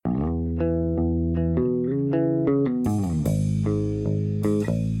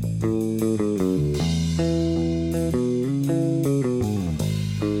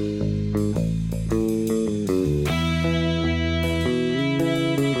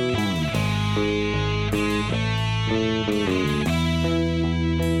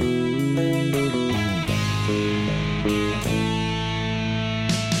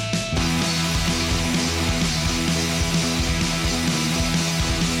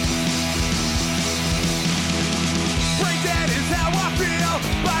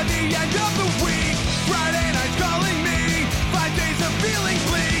the end of the week. Friday night's calling me. 5 days of feeling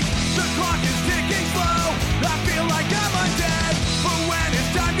bleak. The clock is ticking slow. I feel like I'm undead. But when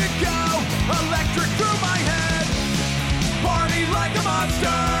it's time to go, electric through my head. Party like a monster.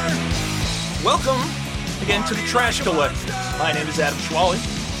 Welcome again to the Trash Collector. My name is Adam Schwally.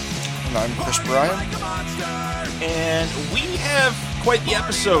 And I'm Chris Bryan. And we have quite the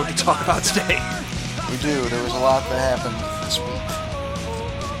episode to talk about today. We do. There was a lot that happened this week.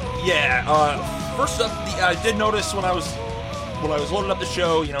 Yeah, first up, I did notice when I was loading up the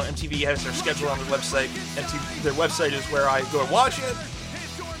show, you know, MTV has their schedule on their website. Their website is where I go and watch it.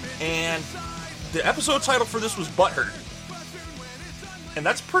 And the episode title for this was Butthurt. And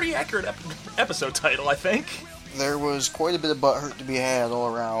that's a pretty accurate episode title, I think. There was quite a bit of butthurt to be had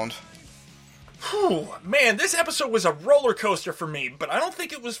all around. Whew, man, this episode was a roller coaster for me, but I don't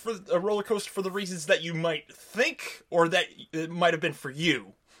think it was for a roller coaster for the reasons that you might think, or that it might have been for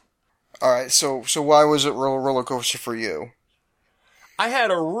you. Alright, so why was it roller coaster for you? I had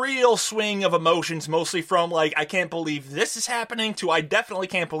a real swing of emotions, mostly from, like, I can't believe this is happening, to I definitely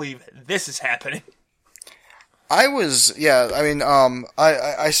can't believe this is happening. I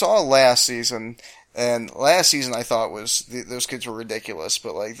saw last season, and last season I thought those kids were ridiculous,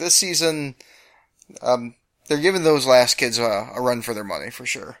 but, like, this season, they're giving those last kids a run for their money, for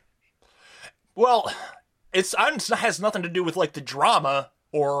sure. Well, it has nothing to do with, like, the drama,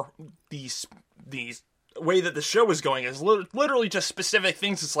 or the way that the show is going. It's literally just specific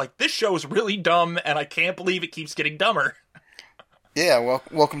things. It's like, this show is really dumb, and I can't believe it keeps getting dumber. Yeah, well,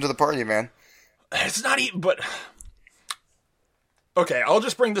 welcome to the party, man. It's not even, but... Okay, I'll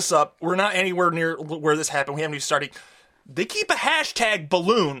just bring this up. We're not anywhere near where this happened. We haven't even started. They keep a hashtag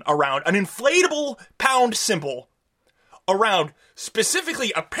balloon around, an inflatable pound symbol around,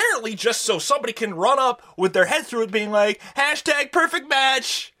 specifically, apparently, just so somebody can run up with their head through it being like, hashtag perfect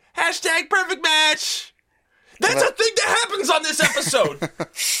match! Hashtag perfect match! That's a thing that happens on this episode!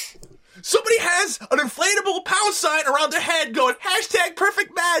 Somebody has an inflatable pound sign around their head going, hashtag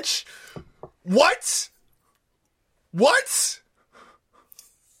perfect match! What?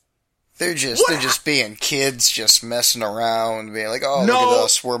 They're just being kids, just messing around, being like, oh, look at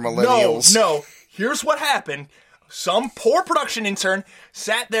us, we're millennials. No. Here's what happened. Some poor production intern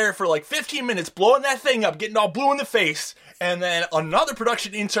sat there for like 15 minutes blowing that thing up, getting all blue in the face, and then another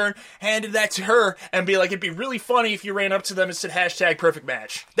production intern handed that to her and be like, it'd be really funny if you ran up to them and said hashtag perfect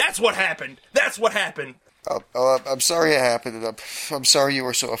match. That's what happened. I'm sorry it happened. I'm sorry you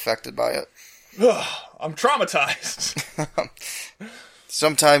were so affected by it. I'm traumatized.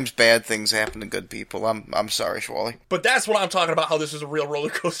 Sometimes bad things happen to good people. I'm sorry, Schwally. But that's what I'm talking about, how this was a real roller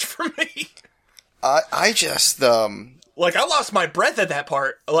coaster for me. I just, Like, I lost my breath at that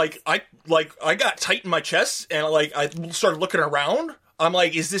part. I got tight in my chest, and, like, I started looking around. I'm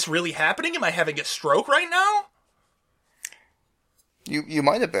like, is this really happening? Am I having a stroke right now? You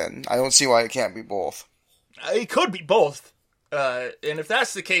might have been. I don't see why it can't be both. It could be both. And if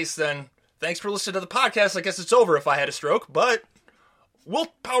that's the case, then thanks for listening to the podcast. I guess it's over if I had a stroke, but we'll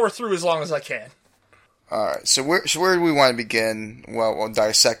power through as long as I can. Alright, so where do we want to begin while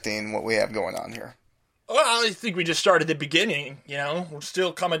dissecting what we have going on here? Well, I think we just started at the beginning, you know? We're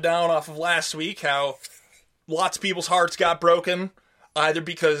still coming down off of last week, how lots of people's hearts got broken, either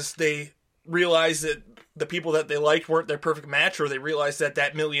because they realized that the people that they liked weren't their perfect match, or they realized that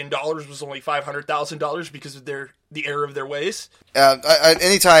 $1 million was only $500,000 because of the error of their ways.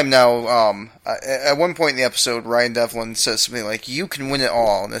 Anytime now, at one point in the episode, Ryan Devlin says something like, you can win it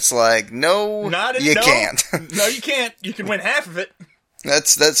all, and it's like, you can't. No, you can't. You can win half of it.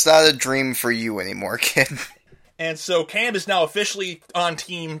 That's not a dream for you anymore, kid. And so Cam is now officially on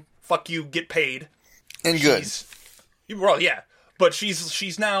team, fuck you, get paid. And good. Well, yeah. But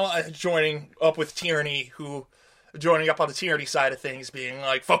she's now joining up with Tierney, joining up on the Tierney side of things, being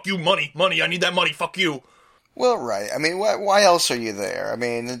like, fuck you, money, I need that money, fuck you. Well, right. I mean, why else are you there? I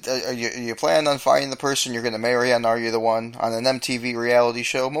mean, are you planning on finding the person you're going to marry on Are You the One? On an MTV reality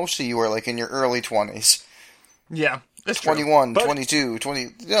show, most of you are like in your early 20s. Yeah, that's 21, true. 22, 20,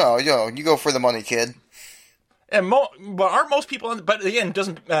 you go for the money, kid. And but aren't most people on, but again,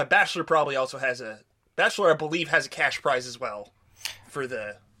 doesn't, Bachelor probably also has Bachelor, I believe, has a cash prize as well for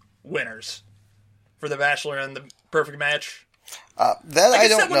the winners. For the Bachelor and the perfect match. That I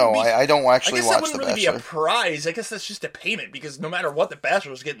don't know. I don't actually watch The Bachelor. I guess that wouldn't really be a prize. I guess that's just a payment, because no matter what, the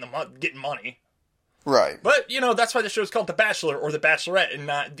Bachelor's getting money. Right. But, that's why the show's called The Bachelor or The Bachelorette, and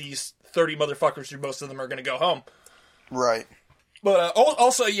not these 30 motherfuckers who most of them are going to go home. Right. But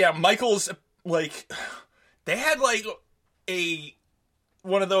also, yeah, Michael's, like, they had, like,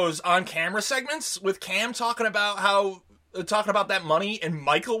 one of those on-camera segments with Cam talking about how talking about that money, and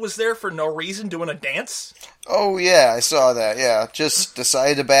Michael was there for no reason doing a dance. Oh, yeah, I saw that, yeah. Just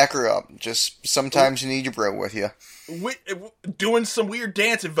decided to back her up. Just sometimes you need your bro with you. Doing some weird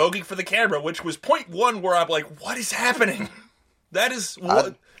dance and voguing for the camera, which was point one where I'm like, what is happening? That is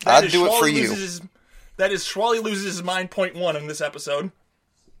what... I'd do it for you. That is Schwally loses his mind point one in this episode.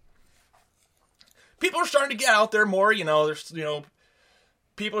 People are starting to get out there more, there's,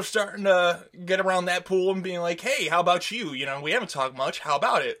 people are starting to get around that pool and being like, hey, how about you? We haven't talked much. How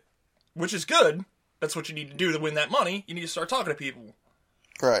about it? Which is good. That's what you need to do to win that money. You need to start talking to people.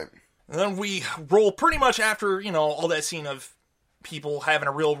 Right. And then we roll pretty much after, all that scene of people having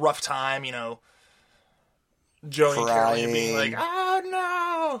a real rough time, Joey and Carolina being like, oh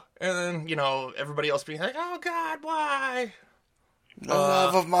no! And then, everybody else being like, oh God, why? The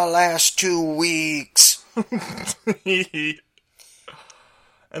love of my last 2 weeks.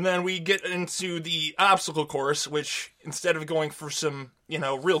 And then we get into the obstacle course, which instead of going for some,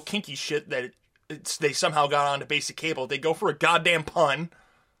 real kinky shit that they somehow got onto basic cable, they go for a goddamn pun.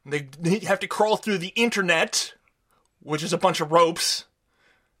 They have to crawl through the internet, which is a bunch of ropes,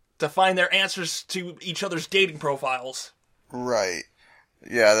 to find their answers to each other's dating profiles. Right.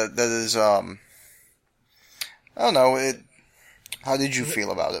 Yeah, that is, I don't know, how did you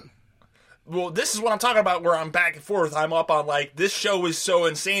feel about it? Well, this is what I'm talking about, where I'm back and forth. I'm up on, this show is so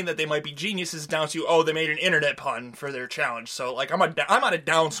insane that they might be geniuses, down to, they made an internet pun for their challenge. So, I'm on a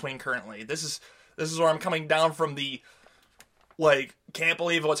downswing currently. This is where I'm coming down from the, can't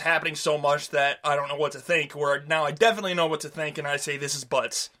believe what's happening so much that I don't know what to think, where now I definitely know what to think, and I say this is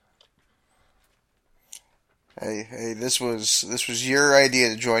butts. Hey, this was your idea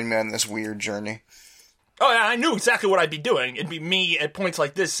to join me on this weird journey. Oh, yeah, I knew exactly what I'd be doing. It'd be me at points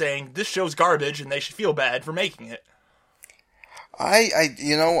like this saying, this show's garbage, and they should feel bad for making it.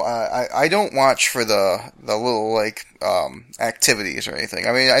 I don't watch for the little, activities or anything.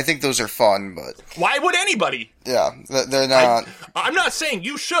 I mean, I think those are fun, but... Why would anybody? Yeah, they're not... I'm not saying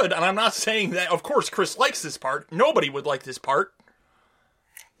you should, and I'm not saying that, of course, Chris likes this part. Nobody would like this part.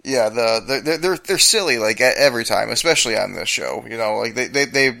 Yeah, they're silly, every time, especially on this show.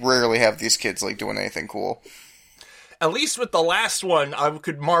 They rarely have these kids, doing anything cool. At least with the last one, I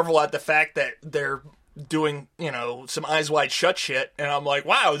could marvel at the fact that they're doing, some eyes wide shut shit, and I'm like,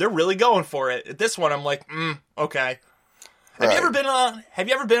 wow, they're really going for it. At this one, I'm like, okay. Have you ever been on,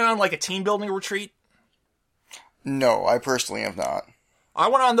 a team building retreat? No, I personally have not. I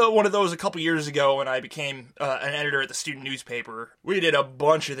went on one of those a couple years ago when I became an editor at the student newspaper. We did a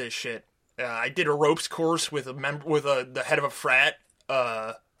bunch of this shit. I did a ropes course with the head of a frat.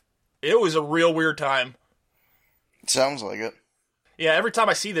 It was a real weird time. Sounds like it. Yeah, every time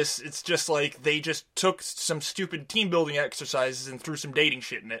I see this, it's just like they just took some stupid team building exercises and threw some dating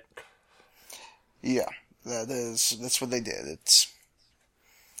shit in it. Yeah, that's what they did. It's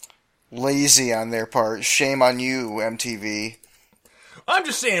lazy on their part. Shame on you, MTV. I'm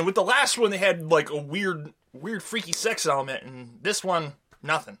just saying, with the last one, they had, a weird, freaky sex element, and this one,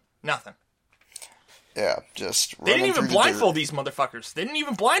 nothing. Yeah, just They didn't even blindfold these motherfuckers. They didn't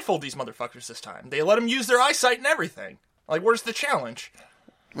even blindfold these motherfuckers this time. They let them use their eyesight and everything. Where's the challenge?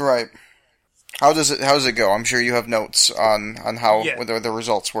 Right. How does it go? I'm sure you have notes on how the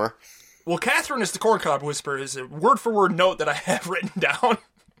results were. Well, Catherine is the corncob whisperer is a word-for-word note that I have written down.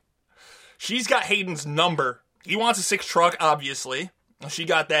 She's got Hayden's number. He wants a 6 truck, obviously. She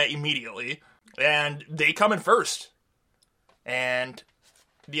got that immediately. And they come in first. And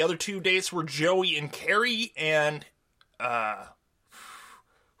the other 2 dates were Joey and Carrie, and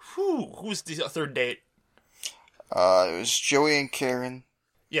who's the third date? It was Joey and Karen.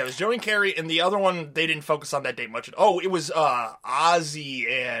 Yeah, it was Joey and Carrie, and the other one, they didn't focus on that date much. Oh, it was Ozzy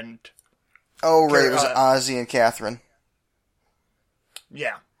and... Oh, right, it was Ozzy and Catherine.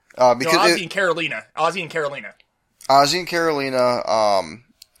 Yeah. Because Ozzy and Carolina. Ozzy and Carolina. Ozzy and Carolina.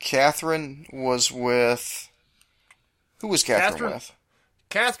 Catherine was with... Who was Catherine with?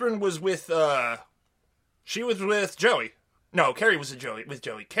 Catherine was with, she was with Joey. No, Carrie was with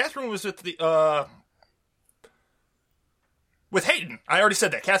Joey. Catherine was with with Hayden. I already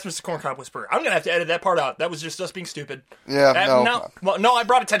said that. Catherine's the corncob whisperer. I'm gonna have to edit that part out. That was just us being stupid. Yeah, no, I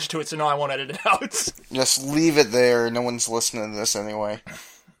brought attention to it, so no, I won't edit it out. Just leave it there. No one's listening to this anyway.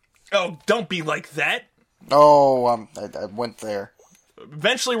 Oh, don't be like that. Oh, I went there.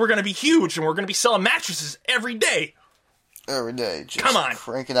 Eventually, we're gonna be huge, and we're gonna be selling mattresses every day. Every day, just come on,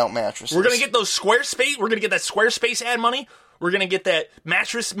 cranking out mattresses. We're gonna get those Squarespace. We're gonna get that Squarespace ad money. We're gonna get that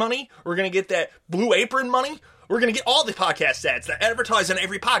mattress money. We're gonna get that Blue Apron money. We're gonna get all the podcast ads that advertise on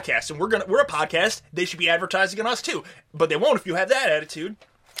every podcast, and we're a podcast. They should be advertising on us too, but they won't if you have that attitude.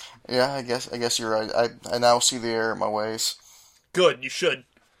 Yeah, I guess you're right. I now see the error in my ways. Good, you should.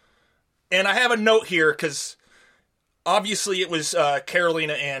 And I have a note here, because obviously it was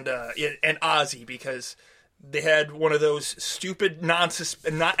Carolina and Ozzy, because they had one of those stupid, not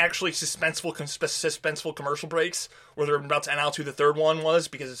actually suspenseful commercial breaks where they're about to announce who the third one was,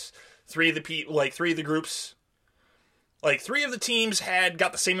 because three of the teams had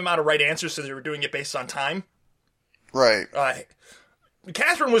got the same amount of right answers, so they were doing it based on time. Right.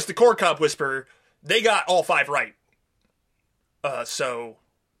 Catherine was the Core Cup Whisperer. They got all 5 right. Or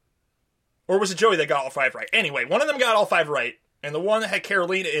was it Joey that got all 5 right? Anyway, one of them got all 5 right, and the one that had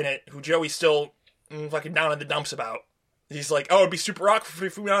Carolina in it, who Joey's still fucking down in the dumps about, he's like, oh, it'd be super awkward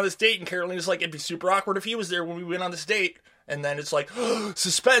if we went on this date, and Carolina's like, it'd be super awkward if he was there when we went on this date, and then it's like, oh,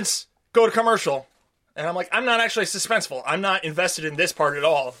 suspense, go to commercial. And I'm like, I'm not actually suspenseful. I'm not invested in this part at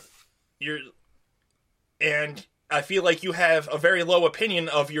all. And I feel like you have a very low opinion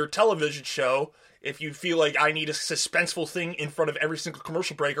of your television show if you feel like I need a suspenseful thing in front of every single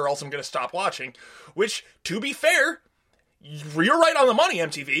commercial break, or else I'm going to stop watching. Which, to be fair, you're right on the money,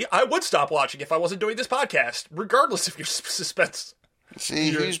 MTV. I would stop watching if I wasn't doing this podcast, regardless of your suspense.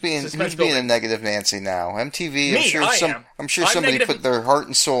 See, who's being a negative Nancy now? MTV. Me, I'm sure somebody put their heart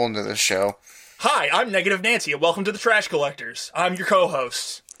and soul into this show. Hi, I'm Negative Nancy, and welcome to the Trash Collectors. I'm your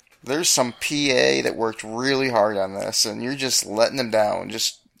co-host. There's some PA that worked really hard on this, and you're just letting them down,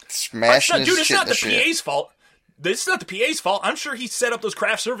 just smashing his shit. Dude, it's not the PA's fault. This is not the PA's fault. I'm sure he set up those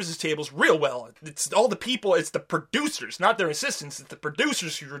craft services tables real well. It's all the people, it's the producers, not their assistants. It's the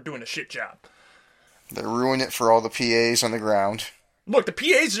producers who are doing a shit job. They ruin it for all the PAs on the ground. Look, the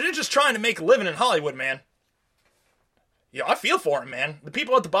PAs are just trying to make a living in Hollywood, man. Yeah, I feel for them, man. The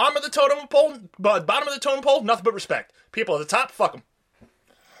people at the bottom of the totem pole, nothing but respect. People at the top, fuck them.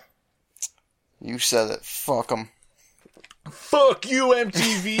 You said it. Fuck them. Fuck you,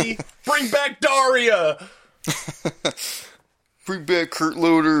 MTV. Bring back Daria. Bring back Kurt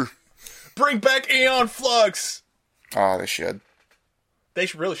Loder. Bring back Aeon Flux. Oh, they should. They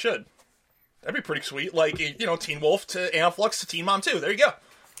really should. That'd be pretty sweet. Like, Teen Wolf to Aeon Flux to Teen Mom 2. There you go.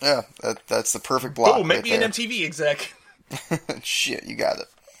 Yeah, that's the perfect block. Oh, make me an MTV exec. Shit, you got it.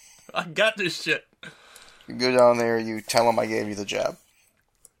 I got this shit. You go down there, you tell them I gave you the job.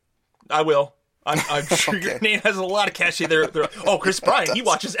 I will. I'm sure okay. Your name has a lot of cachet there. Oh, Chris Bryan, he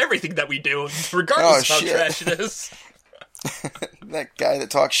watches everything that we do, regardless of how trash it is. That guy that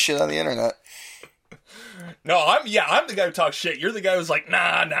talks shit on the internet. No, I'm the guy who talks shit. You're the guy who's like,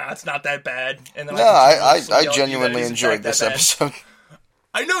 nah, it's not that bad. And then I genuinely enjoyed this episode.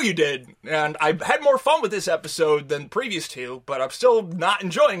 I know you did, and I had more fun with this episode than the previous two, but I'm still not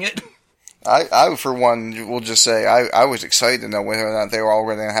enjoying it. I for one, will just say, I was excited to know whether or not they were all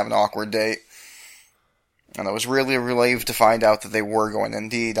going to have an awkward date. And I was really relieved to find out that they were going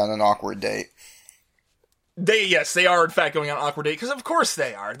indeed on an awkward date. They are in fact going on an awkward date, because of course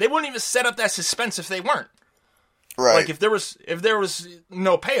they are. They wouldn't even set up that suspense if they weren't. Right. Like if there was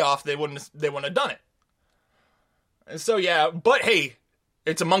no payoff, they wouldn't have done it. And so yeah, but hey,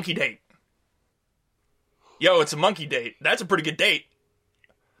 it's a monkey date. Yo, it's a monkey date. That's a pretty good date.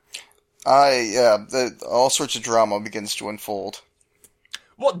 All sorts of drama begins to unfold.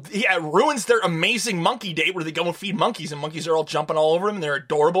 Well, yeah, it ruins their amazing monkey date where they go and feed monkeys, and monkeys are all jumping all over them, and they're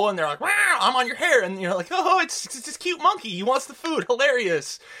adorable, and they're like, wow, I'm on your hair, and you're like, oh, it's this cute monkey, he wants the food,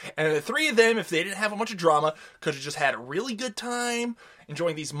 hilarious. And the three of them, if they didn't have a bunch of drama, could have just had a really good time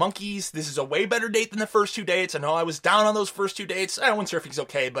enjoying these monkeys. This is a way better date than the first 2 dates. I know I was down on those first 2 dates. I wouldn't surfing's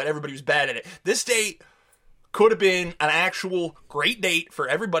okay, but everybody was bad at it. This date could have been an actual great date for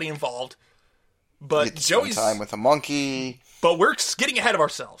everybody involved. But Joey's time with a monkey. But we're getting ahead of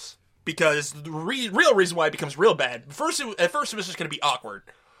ourselves, because the real reason why it becomes real bad. At first it was just going to be awkward,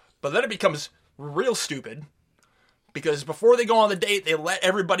 but then it becomes real stupid, because before they go on the date, they let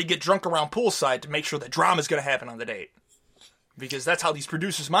everybody get drunk around poolside to make sure that drama is going to happen on the date, because that's how these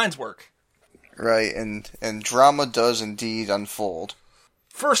producers' minds work. Right, and drama does indeed unfold.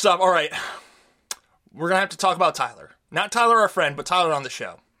 First off, all right, we're going to have to talk about Tyler. Not Tyler, our friend, but Tyler on the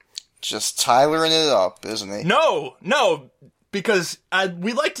show. Just Tylering it up, isn't he? No, because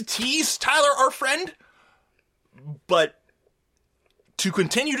we like to tease Tyler, our friend, but to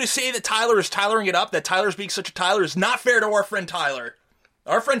continue to say that Tyler is Tylering it up, that Tyler's being such a Tyler, is not fair to our friend Tyler.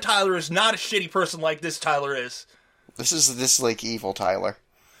 Our friend Tyler is not a shitty person like this Tyler is. This is like evil Tyler.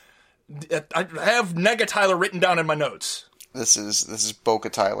 I have Nega Tyler written down in my notes. This is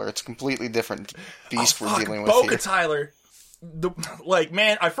Boca Tyler. It's a completely different beast we're dealing with Boca here. Tyler.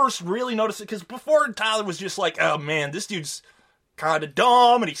 Man, I first really noticed it because before Tyler was just like, oh man, this dude's kind of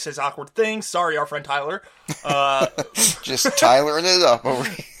dumb, and he says awkward things. Sorry, our friend Tyler. Just Tylering it up over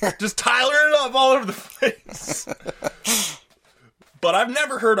here. Just Tylering it up all over the place. But I've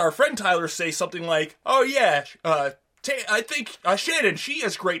never heard our friend Tyler say something like, oh yeah, I think Shannon, she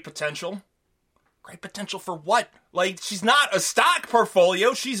has great potential. Great potential for what? Like, she's not a stock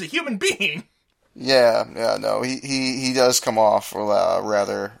portfolio, she's a human being. Yeah, no, he does come off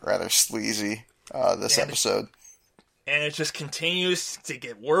rather sleazy this episode. And it just continues to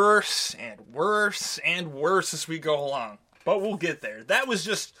get worse and worse and worse as we go along. But we'll get there. That was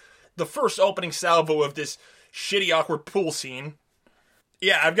just the first opening salvo of this shitty, awkward pool scene.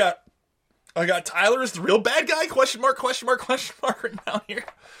 Yeah, I got Tyler as the real bad guy, question mark, written down here.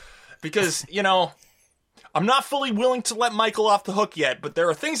 Because, you know, I'm not fully willing to let Michael off the hook yet, but there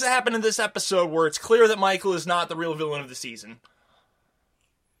are things that happen in this episode where it's clear that Michael is not the real villain of the season.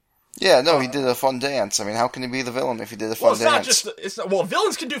 Yeah, no, he did a fun dance. I mean, how can he be the villain if he did a fun dance?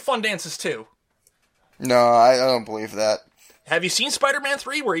 Villains can do fun dances too. No, I don't believe that. Have you seen Spider-Man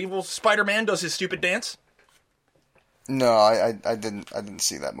 3 where evil Spider-Man does his stupid dance? No, I didn't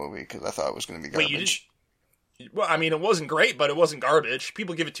see that movie because I thought it was going to be garbage. Well, I mean, it wasn't great, but it wasn't garbage.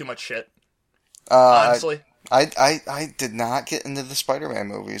 People give it too much shit. Honestly. I did not get into the Spider-Man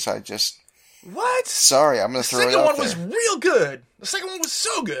movies. I just... What? Sorry, I'm going to throw it out there. The second one was real good. The second one was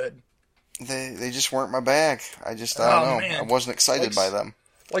so good. They just weren't my bag. I don't know. Man. I wasn't excited by them.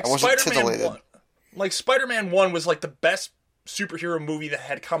 I wasn't titillated. Like, Spider-Man 1 was like the best superhero movie that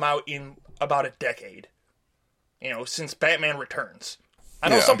had come out in about a decade. You know, since Batman Returns. I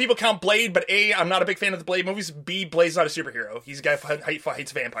know some people count Blade, but A, I'm not a big fan of the Blade movies. B, Blade's not a superhero. He's a guy who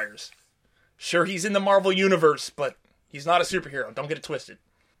hates vampires. Sure, he's in the Marvel Universe, but he's not a superhero. Don't get it twisted.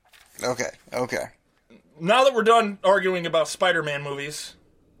 Okay. Now that we're done arguing about Spider-Man movies,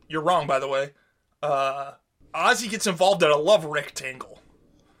 you're wrong, by the way, Ozzy gets involved in a love rectangle.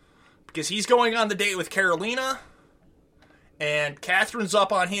 Because he's going on the date with Carolina, and Catherine's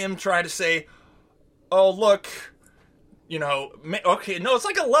up on him trying to say, oh, look, you know, okay, no, it's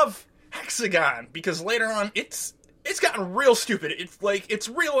like a love hexagon, because later on, it's gotten real stupid. It's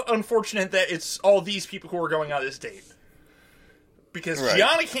real unfortunate that it's all these people who are going on this date. Because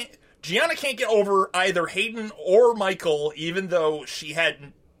Gianna can't get over either Hayden or Michael, even though she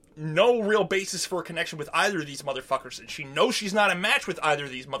had no real basis for a connection with either of these motherfuckers, and she knows she's not a match with either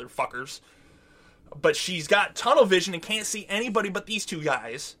of these motherfuckers, but she's got tunnel vision and can't see anybody but these two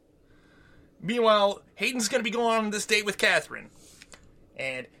guys. Meanwhile, Hayden's going to be going on this date with Catherine,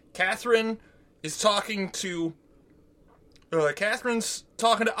 and Catherine is talking to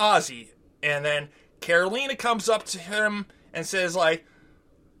Ozzy, and then Carolina comes up to him and says, like,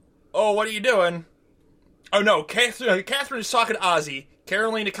 oh, what are you doing? Oh, no, Catherine is talking to Ozzy.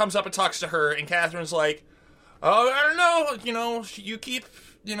 Carolina comes up and talks to her, and Catherine's like, oh, I don't know, you know, you keep,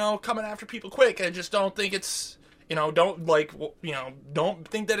 you know, coming after people quick. I just don't think it's, you know, don't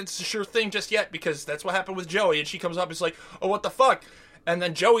think that it's a sure thing just yet, because that's what happened with Joey. And she comes up and is like, oh, what the fuck? And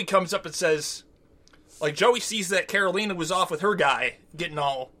then Joey comes up and says, like, Joey sees that Carolina was off with her guy, getting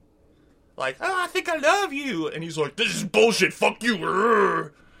all, like, oh, I think I love you. And he's like, this is bullshit, fuck you.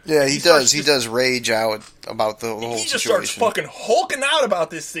 Urgh. Yeah, he does rage out about the whole situation. He just starts fucking hulking out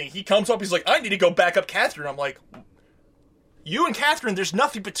about this thing. He comes up, he's like, I need to go back up Catherine. I'm like, you and Catherine, there's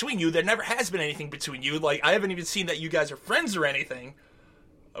nothing between you. There never has been anything between you. Like, I haven't even seen that you guys are friends or anything.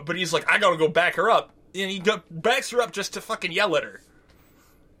 But he's like, I gotta go back her up. And he backs her up just to fucking yell at her.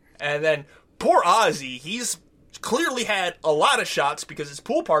 And then, poor Ozzy, he's clearly had a lot of shots because it's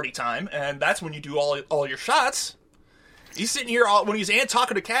pool party time, and that's when you do all your shots. He's sitting here, when he's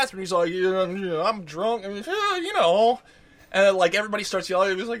talking to Catherine, he's like, yeah, I'm drunk, and, you know. And then, like, everybody starts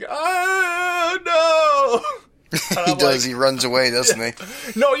yelling, he's like, oh, no. He does, he runs away, doesn't he?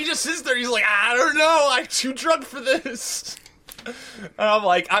 No, he just sits there, he's like, I don't know, I'm too drunk for this. And I'm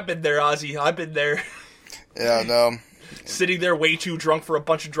like, I've been there, Ozzy, I've been there. Yeah, no. Sitting there way too drunk for a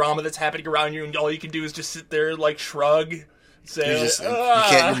bunch of drama that's happening around you, and all you can do is just sit there, like, shrug. Say,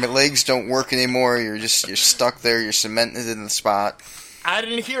 your legs don't work anymore. You're stuck there. You're cemented in the spot. I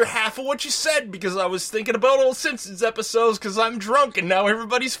didn't hear half of what you said because I was thinking about old Simpsons episodes because I'm drunk and now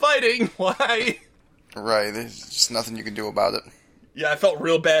everybody's fighting. Why? Right. There's just nothing you can do about it. Yeah, I felt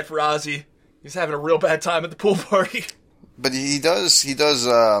real bad for Ozzy. He's having a real bad time at the pool party. But he does say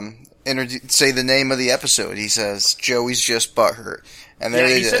the name of the episode. He says, Joey's just butthurt. And there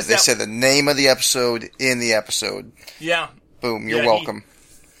they said the name of the episode in the episode. Yeah. Boom, you're welcome.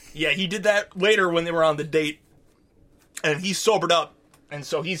 He did that later when they were on the date. And he's sobered up. And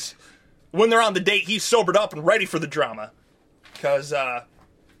so when they're on the date, he's sobered up and ready for the drama. Because,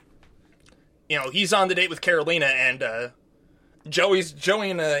 he's on the date with Carolina, and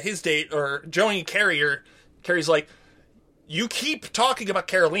Joey and his date, or Joey and Carrie's like, you keep talking about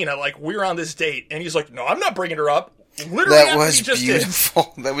Carolina like we're on this date, and he's like, no, I'm not bringing her up. Literally, that was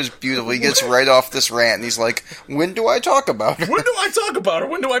beautiful. That was beautiful. He gets right off this rant, and he's like, when do I talk about her? When do I talk about her?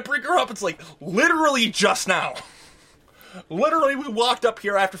 When do I bring her up? It's like, literally just now. Literally, we walked up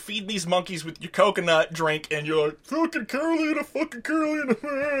here after feeding these monkeys with your coconut drink, and you're like, fucking Carolina,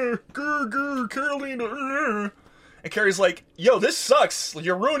 Carolina, Carolina. And Carrie's like, yo, this sucks.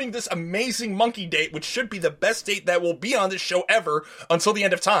 You're ruining this amazing monkey date, which should be the best date that will be on this show ever until the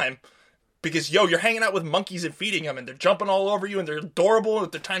end of time. Because, yo, you're hanging out with monkeys and feeding them, and they're jumping all over you, and they're adorable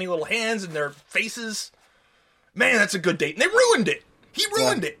with their tiny little hands and their faces. Man, that's a good date. And they ruined it. He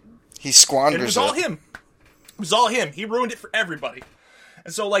ruined it. He squanders it. It was all him. It was all him. He ruined it for everybody.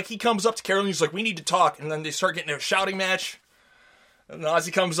 And so, like, he comes up to Caroline, he's like, we need to talk. And then they start getting a shouting match. And as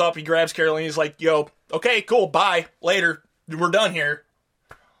he comes up, he grabs Caroline, he's like, yo, okay, cool, bye, later, we're done here.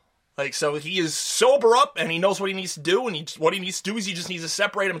 Like, so he is sober up, and he knows what he needs to do, and what he needs to do is he just needs to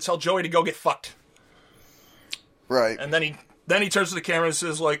separate him and tell Joey to go get fucked. Right. And then he turns to the camera and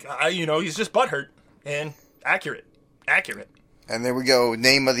says, like, he's just butthurt. And accurate. And there we go,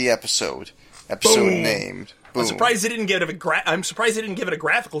 name of the episode. Episode Boom. Named. Boom. I'm surprised they didn't give it a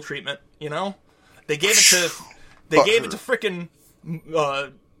graphical treatment, you know? They gave it to frickin'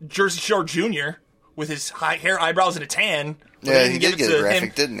 Jersey Shore Jr. with his high hair, eyebrows, and a tan. Yeah, he did get a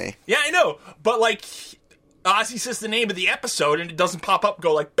graphic, didn't he? Yeah, I know. But, like, Ozzy says the name of the episode, and it doesn't pop up,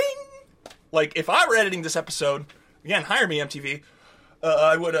 go like, bing! Like, if I were editing this episode, again, hire me, MTV,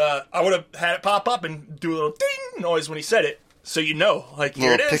 I would have had it pop up and do a little ding noise when he said it, so you know, like,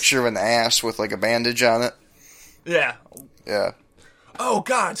 here it is. Little picture of an ass with, like, a bandage on it. Yeah. Yeah. Oh,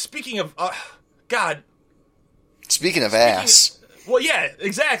 God, speaking of ass. Well, yeah,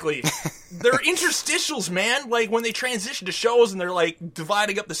 exactly. They're interstitials, man. Like, when they transition to shows and they're, like,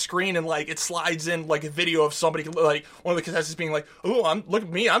 dividing up the screen and, like, it slides in, like, a video of somebody, like, one of the contestants being like, oh, look at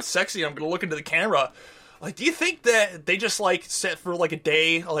me, I'm sexy, I'm gonna look into the camera. Like, do you think that they just, like, set for, like, a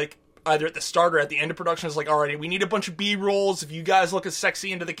day, like, either at the start or at the end of production, it's like, alright, we need a bunch of B-rolls, if you guys look as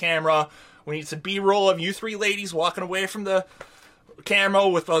sexy into the camera, we need some B-roll of you three ladies walking away from the camera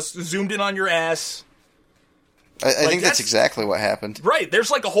with us zoomed in on your ass. I think that's exactly what happened. Right, there's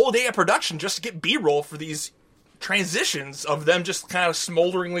like a whole day of production just to get B-roll for these transitions of them just kind of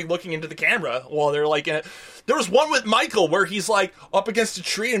smolderingly looking into the camera while they're like in it. There was one with Michael where he's like up against a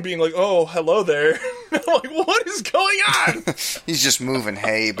tree and being like, oh, hello there. I'm like, what is going on? He's just moving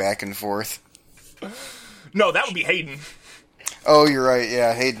hay back and forth. No, that would be Hayden. Oh, you're right.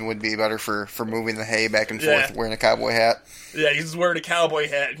 Yeah, Hayden would be better for moving the hay back and forth wearing a cowboy hat. Yeah, he's wearing a cowboy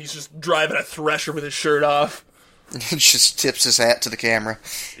hat and he's just driving a thresher with his shirt off. Just tips his hat to the camera.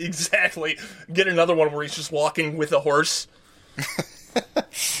 Exactly. Get another one where he's just walking with a horse.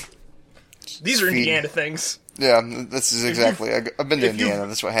 These are Indiana things. Yeah, this is exactly. I've been to Indiana.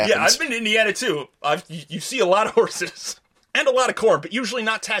 That's what happens. Yeah, I've been to Indiana too. You see a lot of horses and a lot of corn, but usually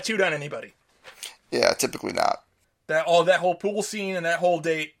not tattooed on anybody. Yeah, typically not. That whole pool scene and that whole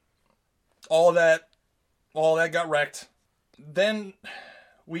date, all that got wrecked. Then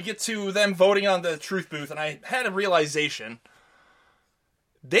we get to them voting on the truth booth, and I had a realization.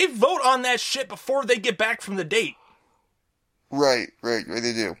 They vote on that shit before they get back from the date. Right,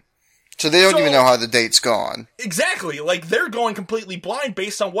 they do. So they don't even know how the date's gone. Exactly. Like, they're going completely blind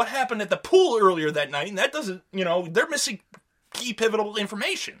based on what happened at the pool earlier that night, and that doesn't, they're missing key pivotal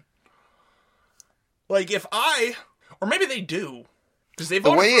information. Like, or maybe they do. Because they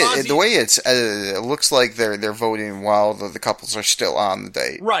voted for Ozzy. The way it looks like they're voting while the couples are still on the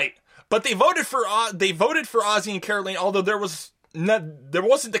date. Right. But they voted for Ozzy and Caroline, although there wasn't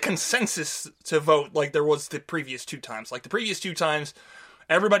the consensus to vote like there was the previous two times. Like, the previous two times,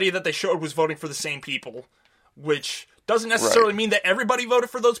 everybody that they showed was voting for the same people, which doesn't necessarily mean that everybody voted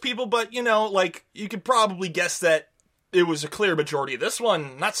for those people, but, you could probably guess that it was a clear majority. This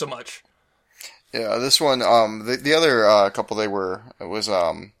one, not so much. Yeah, this one, the other couple it was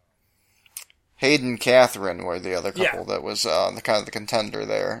Hayden and Catherine were the other couple that was the kind of the contender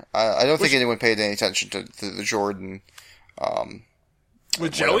there. I don't think anyone paid any attention to the Jordan,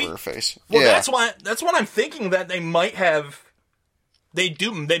 with Joey face. Well, yeah. That's what I'm thinking that they might have. They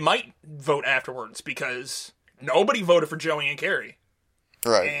might vote afterwards because nobody voted for Joey and Carrie.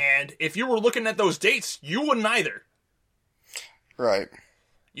 Right. And if you were looking at those dates, you wouldn't either. Right.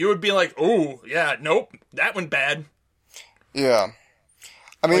 You would be like, oh, yeah, nope, that went bad. Yeah.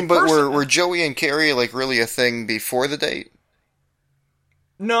 I mean, but were Joey and Carrie, like, really a thing before the date?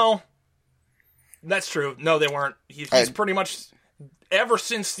 No. That's true. No, they weren't. He's pretty much, ever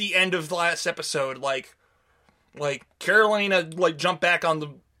since the end of the last episode, like, Like, Carolina, like, jumped back on the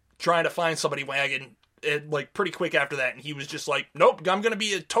trying to find somebody wagon, like, pretty quick after that, and he was just like, nope, I'm gonna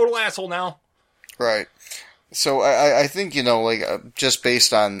be a total asshole now. Right. So I think, you know, like, just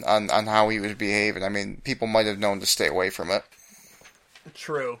based on how he was behaving, I mean, people might have known to stay away from it.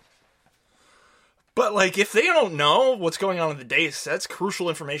 True. But, like, if they don't know what's going on in the days, that's crucial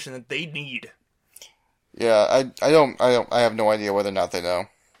information that they need. Yeah, I have no idea whether or not they know.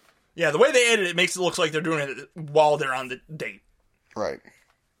 Yeah, the way they edit it makes it look like they're doing it while they're on the date. Right.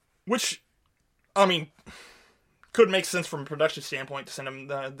 Which, I mean, could make sense from a production standpoint to send them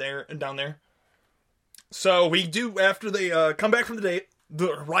down there. So we do, after they come back from the date,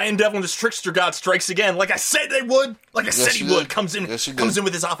 Ryan Devlin, this trickster god, strikes again, like I said they would, like I said he would, comes in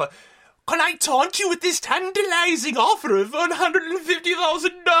with his offer. Can I taunt you with this tantalizing offer of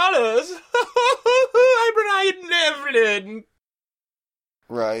 $150,000? I'm Ryan Devlin.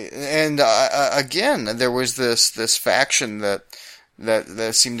 Right, and again, there was this faction that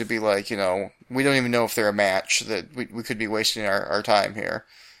seemed to be like, you know, we don't even know if they're a match, that we could be wasting our time here.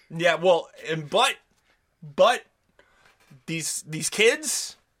 Yeah, well, but these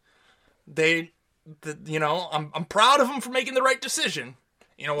kids, you know, I'm proud of them for making the right decision.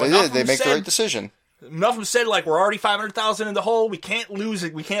 You know, they make the right decision. Enough of them said, like, we're already $500,000 in the hole. We can't lose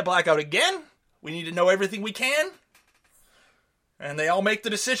it. We can't black out again. We need to know everything we can. And they all make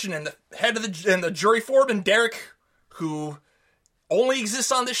the decision. And the head of the jury foreman, Derek, who only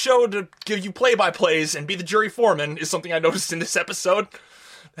exists on this show to give you play-by-plays and be the jury foreman, is something I noticed in this episode.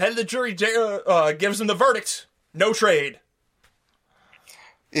 The head of the jury gives them the verdict: no trade.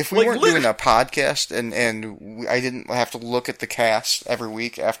 If we weren't doing a podcast and I didn't have to look at the cast every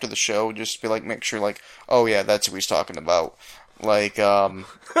week after the show, just to be like, make sure, like, oh yeah, that's who he's talking about. Like,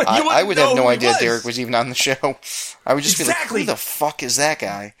 I would have no idea Derek was even on the show. I would just be like, who the fuck is that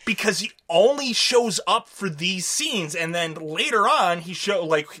guy? Because he only shows up for these scenes, and then later on,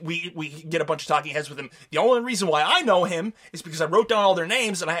 we get a bunch of talking heads with him. The only reason why I know him is because I wrote down all their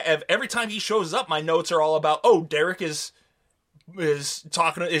names, and every time he shows up, my notes are all about, oh, Derek is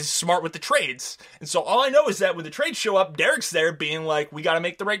smart with the trades. And so all I know is that when the trades show up, Derek's there being like, we got to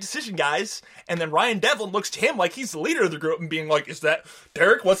make the right decision, guys. And then Ryan Devlin looks to him like he's the leader of the group and being like, is that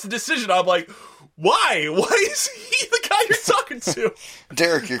Derek? What's the decision? I'm like, why? Why is he the guy you're talking to?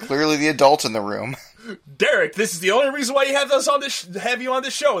 Derek, you're clearly the adult in the room. Derek, this is the only reason why you have us on this, have you on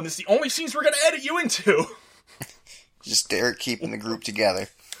this show, and this is the only scenes we're going to edit you into. Just Derek keeping the group together.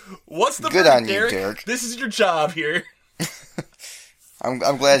 What's the good on you, Derek? This is your job here. I'm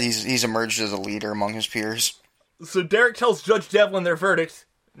glad he's emerged as a leader among his peers. So Derek tells Judge Devlin their verdict,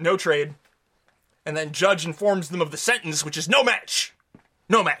 no trade, and then Judge informs them of the sentence, which is no match.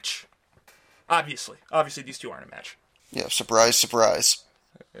 No match. Obviously these two aren't a match. Yeah, surprise, surprise.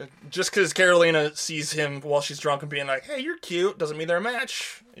 Just because Carolina sees him while she's drunk and being like, hey, you're cute, doesn't mean they're a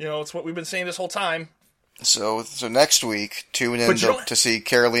match. You know, it's what we've been saying this whole time. So next week, tune in to see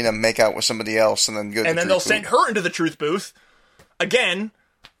Carolina make out with somebody else, and then go. And then they'll send her into the truth booth. Again,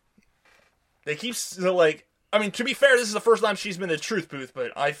 they keep, like, I mean, to be fair, this is the first time she's been in the truth booth,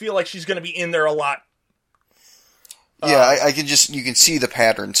 but I feel like she's going to be in there a lot. Yeah, you can see the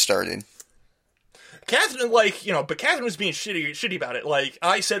pattern starting. Catherine, like, you know, but Catherine was being shitty about it. Like,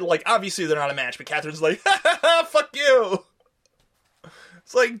 I said, like, obviously they're not a match, but Catherine's like, ha ha ha, fuck you.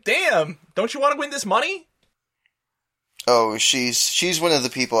 It's like, damn, don't you want to win this money? Oh, she's one of the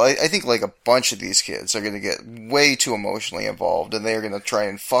people, I think, like, a bunch of these kids are going to get way too emotionally involved, and they're going to try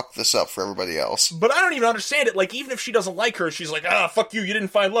and fuck this up for everybody else. But I don't even understand it. Like, even if she doesn't like her, she's like, fuck you didn't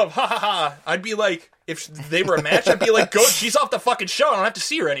find love, ha ha ha. I'd be like, if they were a match, I'd be like, go, she's off the fucking show, I don't have to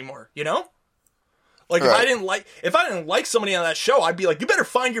see her anymore, you know? Like, right. if I didn't like somebody on that show, I'd be like, you better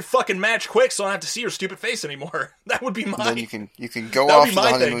find your fucking match quick so I don't have to see your stupid face anymore. That would be mine. Then you can go off to the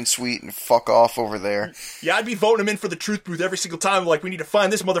honeymoon suite and fuck off over there. Yeah, I'd be voting him in for the truth booth every single time. Like, we need to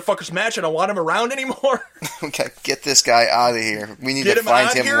find this motherfucker's match. I don't want him around anymore. Okay, get this guy out of here. We need to find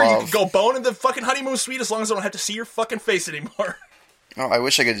him love. You can go bone in the fucking honeymoon suite as long as I don't have to see your fucking face anymore. Oh, I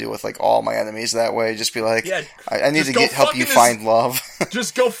wish I could deal with, like, all my enemies that way. Just be like, yeah, I need to help you find love.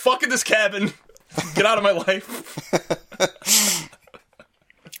 Just go fuck in this cabin. Get out of my life.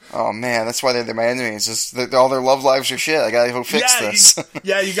 Oh man, that's why they're my enemies. All their love lives are shit. I gotta go fix this.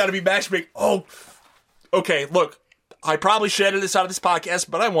 You gotta be matchmaking. Oh, okay, look, I probably should edit this out of this podcast,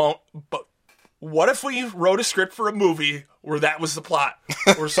 but I won't. But what if we wrote a script for a movie where that was the plot?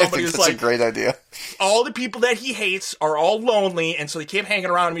 Where somebody was like, that's a great idea. All the people that he hates are all lonely, and so he kept hanging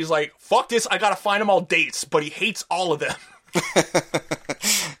around, and he's like, fuck this, I gotta find them all dates, but he hates all of them.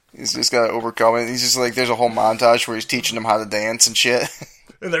 He's just got to overcome it. He's just like, there's a whole montage where he's teaching them how to dance and shit.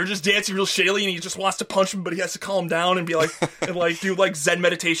 And they're just dancing real shittily, and he just wants to punch him, but he has to calm down and be like, and like do like Zen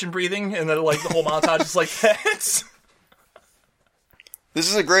meditation breathing, and then like the whole montage is like that. This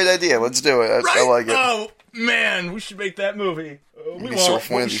is a great idea. Let's do it. Right? I like it. Oh man, we should make that movie. So if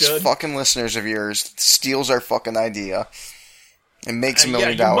one of these fucking listeners of yours steals our fucking idea and makes $1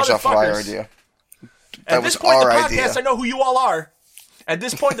 million off of our idea, that was our idea. At this point in the podcast, I know who you all are. At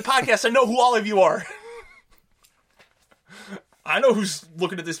this point in the podcast, I know who all of you are. I know who's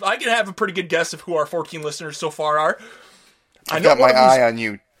looking at this. I can have a pretty good guess of who our 14 listeners so far are. I've got my eye on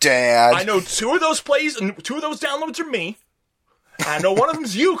you, Dad. I know 2 of those plays and 2 of those downloads are me. I know one of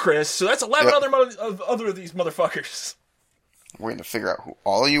them's you, Chris. So that's 11 other of these motherfuckers. We're going to figure out who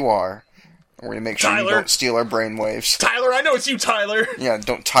all of you are. And we're going to make sure you don't steal our brainwaves. Tyler, I know it's you, Tyler. Yeah,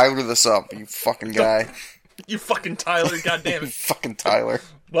 don't Tyler this up, you fucking guy. You fucking Tyler, goddammit. You fucking Tyler.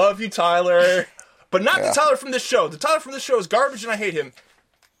 Love you, Tyler. But not the Tyler from this show. The Tyler from this show is garbage, and I hate him.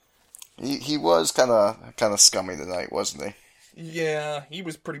 He was kind of scummy tonight, wasn't he? Yeah, he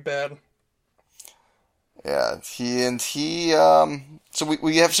was pretty bad. Yeah, he. So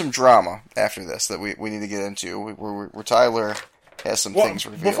we have some drama after this that we need to get into. Where Tyler has some things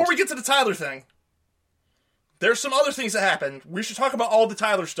revealed. Before we get to the Tyler thing, there's some other things that happened. We should talk about all the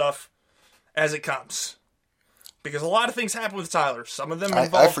Tyler stuff as it comes. Because a lot of things happen with Tyler. Some of them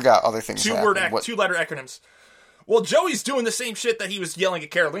involve I forgot other things. 2-letter acronyms. Well, Joey's doing the same shit that he was yelling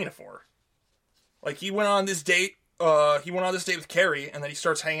at Carolina for. Like, he went on this date. He went on this date with Carrie, and then he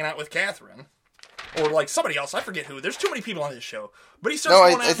starts hanging out with Catherine. Or, like, somebody else. I forget who. There's too many people on this show. But he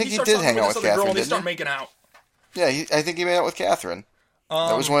starts I think he did hang out with Catherine, and they start making out. Yeah, I think he made out with Catherine.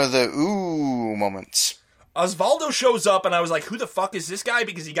 That was one of the ooh moments. Osvaldo shows up, and I was like, who the fuck is this guy?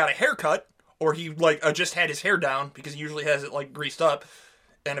 Because he got a haircut. Or he, like, just had his hair down, because he usually has it, like, greased up.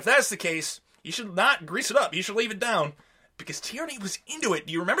 And if that's the case, you should not grease it up. You should leave it down. Because Tierney was into it.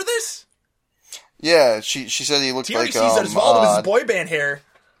 Do you remember this? Yeah, she said he looked Tierney like, sees that Osvaldo with his boy band hair.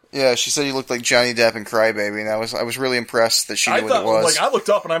 Yeah, she said he looked like Johnny Depp in Crybaby, and I was really impressed that she knew what it was. Like, I looked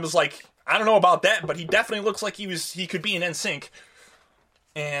up, and I was like, I don't know about that, but he definitely looks like he could be in NSYNC.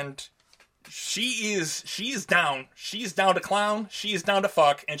 And... She is down. She is down to clown. She is down to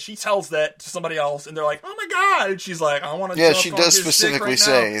fuck, and she tells that to somebody else, and they're like, "Oh my god!" And she's like, "I want to." Yeah, she does specifically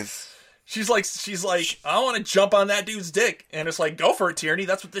say. She's like, "I want to jump on that dude's dick," and it's like, "Go for it, Tierney.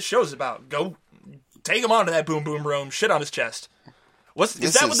 That's what this show's about. Go, take him onto that boom boom room. Shit on his chest."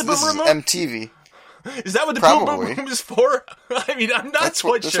 Is that what the boom boom room? MTV. Is that what the boom boom room is for? I mean, I'm not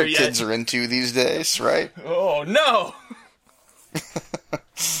quite sure yet. That's what kids are into these days, right? Oh no.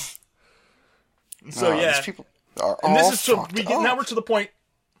 So yeah, these people are and all this is now we're to the point.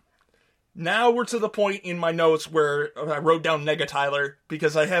 Now we're to the point in my notes where I wrote down Nega Tyler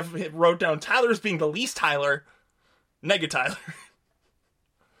because I wrote down Tyler as being the least Tyler, Nega Tyler,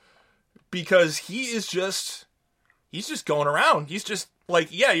 because he's just going around. He's just like,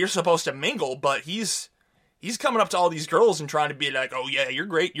 yeah, you're supposed to mingle, but he's coming up to all these girls and trying to be like, oh yeah, you're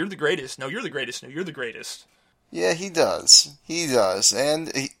great, you're the greatest. No, you're the greatest. No, you're the greatest. Yeah, he does. He does,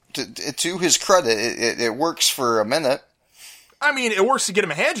 and to his credit, it works for a minute. I mean, it works to get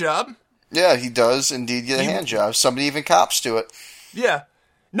him a hand job. Yeah, he does indeed get a hand job. Somebody even cops to it. Yeah.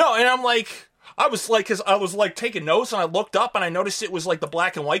 No, and I'm like, I was taking notes, and I looked up, and I noticed it was like the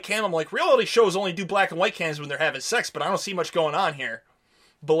black and white cam. I'm like, reality shows only do black and white cams when they're having sex, but I don't see much going on here.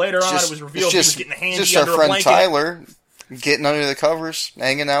 But later on, it was revealed he was getting a handy under a blanket. Just our friend Tyler getting under the covers,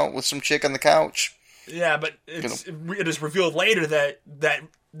 hanging out with some chick on the couch. Yeah, but it is revealed later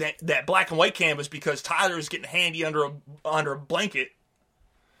that black and white cam was because Tyler was getting handy under a blanket.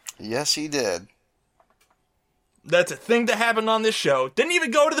 Yes, he did. That's a thing that happened on this show. Didn't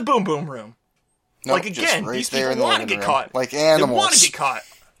even go to the boom boom room. Nope, like again, right these people want to get caught. Like animals. They want to get caught.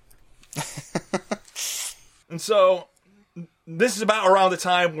 And so this is about around the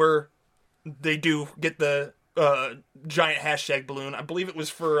time where they do get the giant hashtag balloon. I believe it was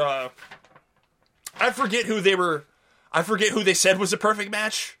for I forget who they said was a perfect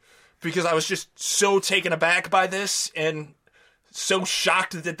match, because I was just so taken aback by this and so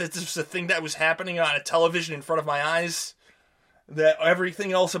shocked that this was a thing that was happening on a television in front of my eyes that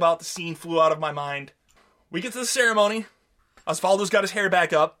everything else about the scene flew out of my mind. We get to the ceremony. Osvaldo's got his hair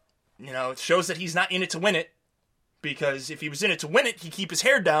back up. You know, it shows that he's not in it to win it, because if he was in it to win it, he'd keep his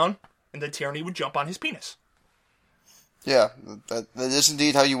hair down, and then Tierney would jump on his penis. Yeah, that is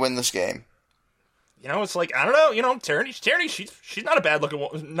indeed how you win this game. You know, it's like, I don't know, you know, Tierney, she's not a bad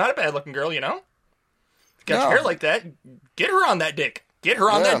looking girl, you know? Got your hair like that, get her on that dick. Get her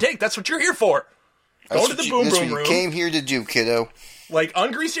on that dick. That's what you're here for. Go to the boom boom room. You came here to do, kiddo. Like,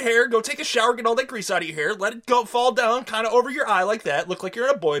 ungrease your hair, go take a shower, get all that grease out of your hair, let it go fall down kind of over your eye like that, look like you're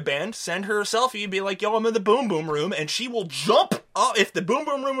in a boy band, send her a selfie and be like, yo, I'm in the boom boom room, and she will jump up. If the boom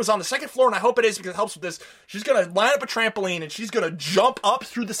boom room was on the second floor, and I hope it is because it helps with this, she's going to line up a trampoline, and she's going to jump up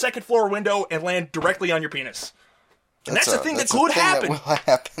through the second floor window and land directly on your penis. And that's a thing that could happen. That will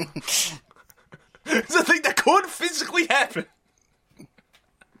happen. It's a thing that could physically happen.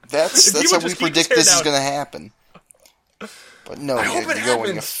 That's how we predict this is going to happen. But no, you're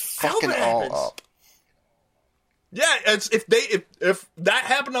going fucking all up. Yeah, if that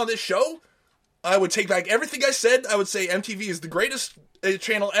happened on this show, I would take back everything I said. I would say MTV is the greatest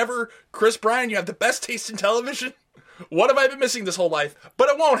channel ever. Chris Bryan, you have the best taste in television. What have I been missing this whole life? But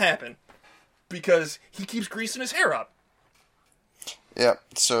it won't happen. Because he keeps greasing his hair up. Yep,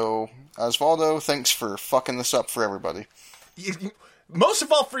 so Osvaldo, thanks for fucking this up for everybody. Most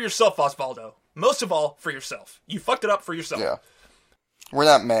of all for yourself, Osvaldo. Most of all for yourself. You fucked it up for yourself. Yeah. We're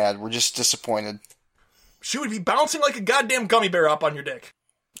not mad, we're just disappointed. She would be bouncing like a goddamn gummy bear up on your dick.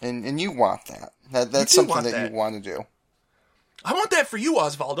 And you want that. That's something that you want to do. I want that for you,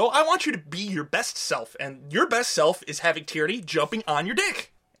 Osvaldo. I want you to be your best self, and your best self is having Tierney jumping on your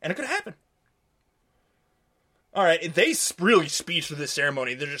dick. And it could happen. Alright, they really speech for this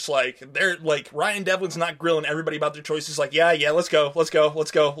ceremony. They're like, Ryan Devlin's not grilling everybody about their choices, like, yeah, let's go.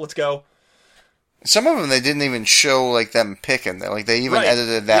 Some of them, they didn't even show, like, them picking. They even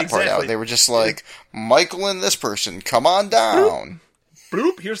edited that part out. They were just like, Michael and this person, come on down.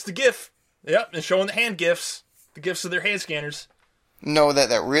 Bloop, here's the GIF. Yep, and showing the hand GIFs. The GIFs of their hand scanners. No,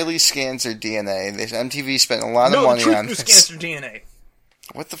 that really scans their DNA. MTV spent a lot of money on this. No, scans their DNA.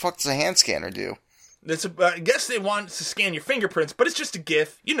 What the fuck does a hand scanner do? I guess they want to scan your fingerprints, but it's just a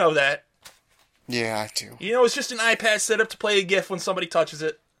GIF. You know that. Yeah, I do. You know, it's just an iPad set up to play a GIF when somebody touches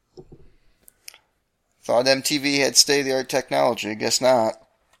it. Thought MTV had state-of-the-art technology. Guess not.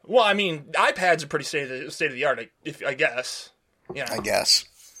 Well, I mean, iPads are pretty state-of-the-art, I guess. Yeah. I guess.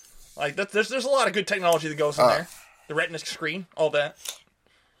 Like, there's a lot of good technology that goes in there. The Retina screen, all that.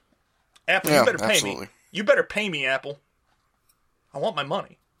 Apple, you better pay me. You better pay me, Apple. I want my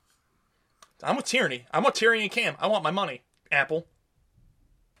money. I'm with Tierney. I'm with Tierney and Cam. I want my money, Apple.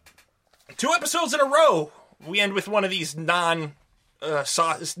 2 episodes in a row, we end with one of these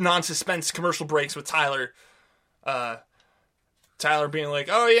non-suspense commercial breaks with Tyler. Tyler being like,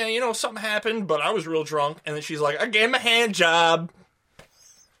 oh yeah, something happened, but I was real drunk. And then she's like, I gave him a hand job.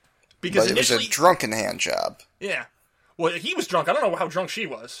 Because it was a drunken hand job. Yeah. Well, he was drunk. I don't know how drunk she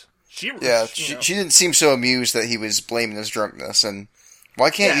was. She didn't seem so amused that he was blaming his drunkenness, and why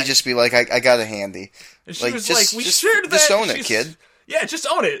can't you just be like, I got a handy? And she was like, we shared that. Just own it, kid. Yeah, just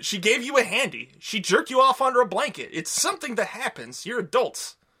own it. She gave you a handy. She jerked you off under a blanket. It's something that happens. You're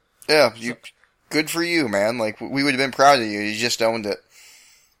adults. Yeah, good for you, man. Like, we would have been proud of you. You just owned it.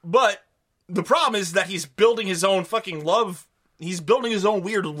 But the problem is that he's building his own fucking love. He's building his own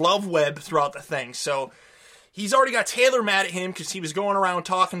weird love web throughout the thing. So he's already got Taylor mad at him because he was going around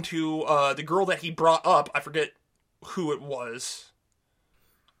talking to the girl that he brought up. I forget who it was.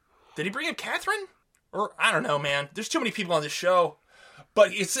 Did he bring up Catherine? Or, I don't know, man. There's too many people on this show.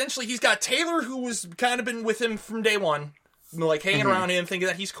 But essentially, he's got Taylor, who was kind of been with him from day one. Like, hanging around him, thinking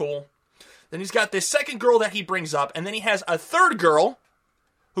that he's cool. Then he's got this second girl that he brings up. And then he has a third girl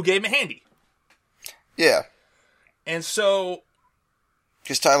who gave him a handy. Yeah. And so...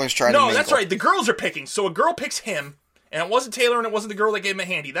 Because Tyler's trying to mingle. No, that's right. The girls are picking. So a girl picks him. And it wasn't Taylor, and it wasn't the girl that gave him a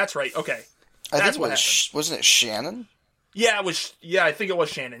handy. That's right. Okay. That's what happened. Wasn't it Shannon? Yeah, it was. Yeah, I think it was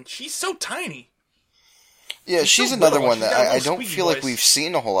Shannon. She's so tiny. Yeah, she's another one that I don't feel like we've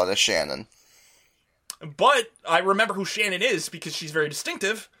seen a whole lot of Shannon. But I remember who Shannon is because she's very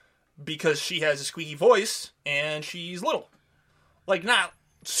distinctive, because she has a squeaky voice, and she's little. Like, not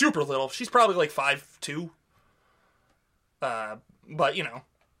super little. She's probably like 5'2". But,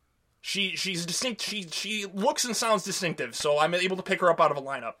 she's distinct. She looks and sounds distinctive, so I'm able to pick her up out of a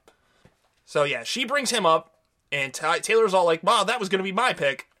lineup. So, yeah, she brings him up, and Taylor's all like, wow, that was going to be my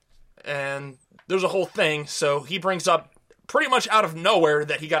pick. And there's a whole thing, so he brings up pretty much out of nowhere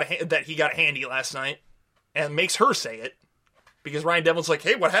that he got a handy last night, and makes her say it. Because Ryan Devlin's like,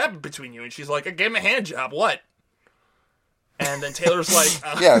 hey, what happened between you? And she's like, I gave him a hand job, what? And then Taylor's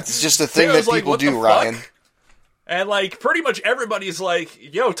like... yeah, it's just a thing that people do, Ryan. And, like, pretty much everybody's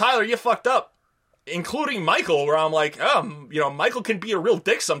like, yo, Tyler, you fucked up. Including Michael, where I'm like, Michael can be a real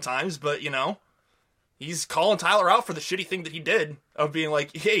dick sometimes, but, he's calling Tyler out for the shitty thing that he did. Of being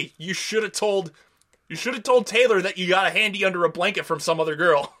like, hey, you should have told Taylor that you got a handy under a blanket from some other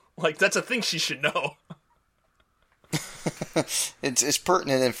girl. Like, that's a thing she should know. It's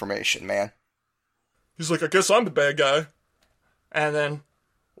pertinent information, man. He's like, I guess I'm the bad guy. And then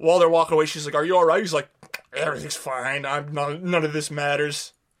while they're walking away, she's like, "Are you all right?" He's like, "Everything's fine. None of this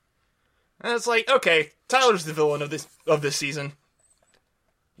matters." And it's like, okay, Tyler's the villain of this season.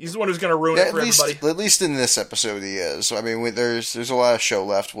 He's the one who's going to ruin it for everybody. At least in this episode, he is. I mean, there's a lot of show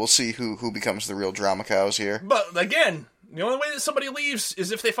left. We'll see who becomes the real drama cows here. But again, the only way that somebody leaves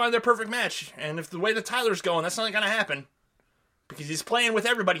is if they find their perfect match. And if the way that Tyler's going, that's not going to happen. Because he's playing with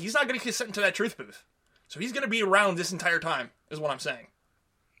everybody. He's not going to get sent into that truth booth. So he's going to be around this entire time, is what I'm saying.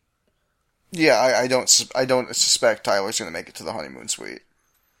 Yeah, I don't suspect Tyler's going to make it to the honeymoon suite.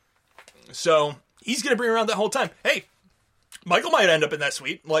 So he's going to be around that whole time. Hey, Michael might end up in that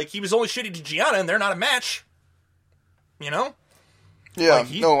suite. Like, he was only shitty to Gianna, and they're not a match. You know? Yeah,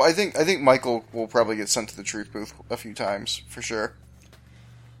 no, I think Michael will probably get sent to the truth booth a few times, for sure.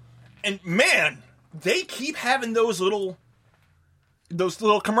 And, man, they keep having those little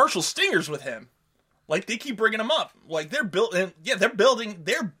commercial stingers with him. Like, they keep bringing him up. Like, they're building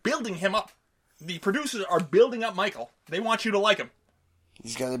him up. The producers are building up Michael. They want you to like him.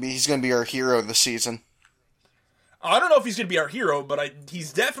 He's gonna be our hero this season. I don't know if he's going to be our hero, but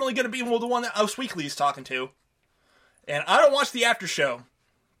he's definitely going to be the one that Us Weekly is talking to. And I don't watch the after show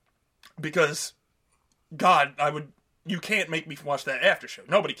because, God, you can't make me watch that after show.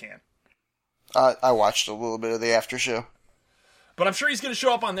 Nobody can. I watched a little bit of the after show. But I'm sure he's going to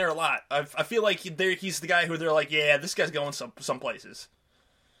show up on there a lot. I feel like he's the guy who they're like, yeah, this guy's going some places.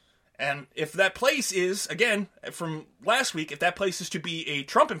 And if that place is, again, from last week, if that place is to be a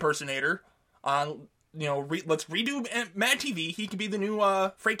Trump impersonator on... let's redo Mad TV. He could be the new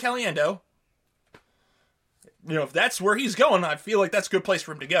Frank Caliendo. If that's where he's going, I feel like that's a good place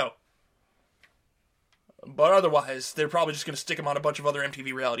for him to go. But otherwise, they're probably just going to stick him on a bunch of other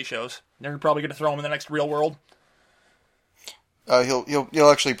MTV reality shows. They're probably going to throw him in the next Real World.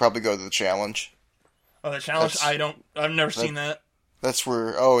 He'll actually probably go to the challenge. Oh, the challenge? I've never seen that. That's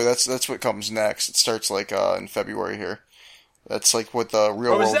where. That's what comes next. It starts in February here. That's like what the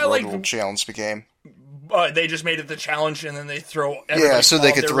Real World Challenge became. They just made it the challenge, and then they throw everybody so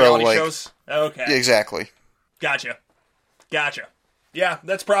they could throw shows? Okay. Yeah, exactly. Gotcha. Yeah,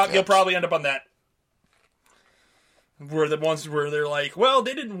 that's you'll probably end up on that. We're the ones where they're like, well,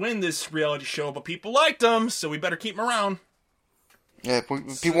 they didn't win this reality show, but people liked them, so we better keep them around. Yeah,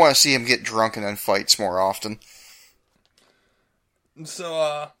 people want to see him get drunk and then fights more often.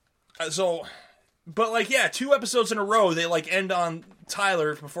 But 2 episodes in a row, they end on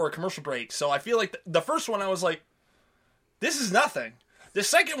Tyler before a commercial break. So I feel like the first one I was like, this is nothing. The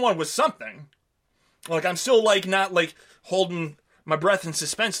second one was something. I'm still not holding my breath in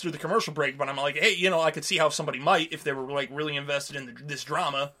suspense through the commercial break, but I'm like, hey, I could see how somebody might if they were really invested in this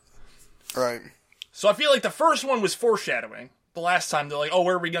drama. Right. So I feel like the first one was foreshadowing. The last time they're like, oh,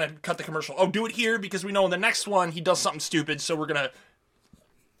 where are we going to cut the commercial? Oh, do it here because we know in the next one he does something stupid, so we're going to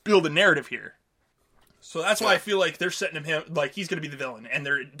build a narrative here. So that's why I feel like they're setting him he's going to be the villain, and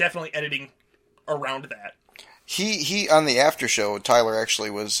they're definitely editing around that. He on the after show, Tyler actually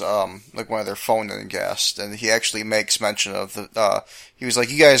was one of their phone-in guests, and he actually makes mention of he was like,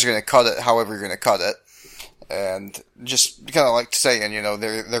 you guys are going to cut it however you're going to cut it, and just kind of saying,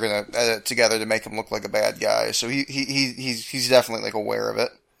 they're going to edit it together to make him look like a bad guy. So he's definitely aware of it.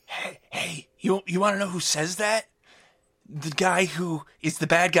 Hey, you want to know who says that? The guy who is the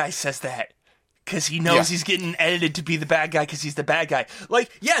bad guy says that. Because he knows he's getting edited to be the bad guy because he's the bad guy. They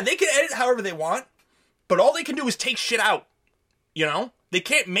can edit however they want, but all they can do is take shit out. They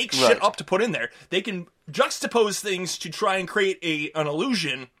can't make shit up to put in there. They can juxtapose things to try and create an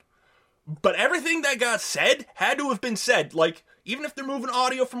illusion, but everything that got said had to have been said. Even if they're moving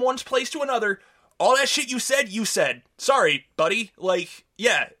audio from one place to another, all that shit you said. Sorry, buddy.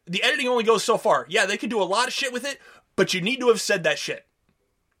 The editing only goes so far. Yeah, they can do a lot of shit with it, but you need to have said that shit.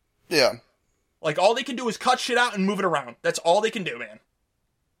 Yeah. All they can do is cut shit out and move it around. That's all they can do, man.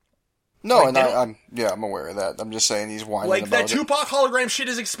 No, and I'm aware of that. I'm just saying he's whining about it. That Tupac hologram shit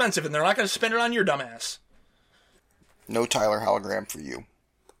is expensive, and they're not going to spend it on your dumbass. No Tyler hologram for you.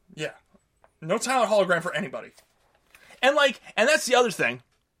 Yeah. No Tyler hologram for anybody. And that's the other thing.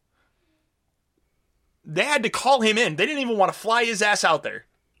 They had to call him in. They didn't even want to fly his ass out there.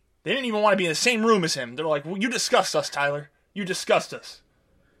 They didn't even want to be in the same room as him. They're like, well, you disgust us, Tyler. You disgust us.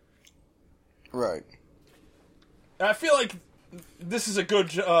 Right. I feel like this is a good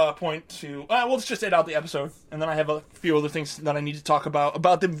point to... let's just end out the episode, and then I have a few other things that I need to talk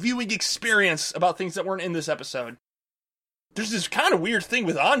about the viewing experience, about things that weren't in this episode. There's this kind of weird thing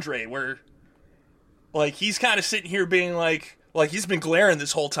with Andre, where, he's kind of sitting here being he's been glaring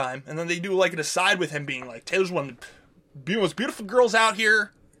this whole time, and then they do, an aside with him being Taylor's one of the most beautiful girls out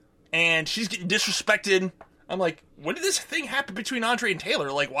here, and she's getting disrespected I'm like, when did this thing happen between Andre and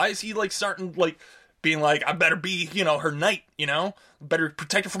Taylor? Like, why is he, like, starting, like, being like, I better be, you know, her knight, you know? Better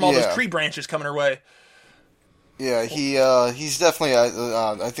protect her from all those tree branches coming her way. Yeah, he's definitely,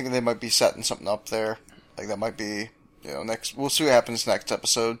 I think they might be setting something up there. Like, that might be, you know, next, we'll see what happens next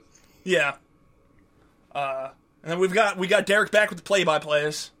episode. Yeah. And then we got Derek back with the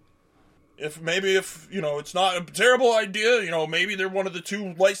play-by-plays. If, you know, it's not a terrible idea, you know, maybe they're one of the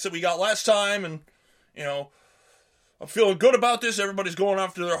 2 lights that we got last time, and, you know, I'm feeling good about this, everybody's going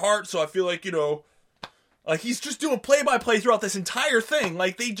after their heart, so I feel like, you know, like, he's just doing play-by-play throughout this entire thing.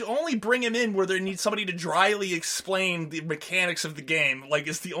 Like, they only bring him in where they need somebody to dryly explain the mechanics of the game. Like,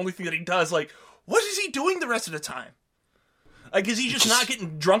 it's the only thing that he does. Like, what is he doing the rest of the time? Like, is he just not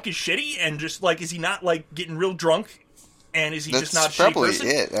getting drunk as shitty, and just, like, is he not, like, getting real drunk, and is he just not a shitty person? That's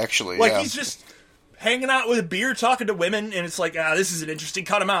probably it, actually, like, he's just hanging out with a beer, talking to women, and it's like, this isn't interesting,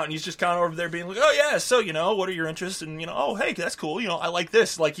 cut him out, and he's just kind of over there being like, oh yeah, so, you know, what are your interests, and, you know, oh, hey, that's cool, you know, I like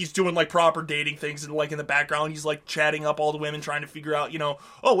this, like, he's doing, like, proper dating things, and, like, in the background, he's, like, chatting up all the women, trying to figure out, you know,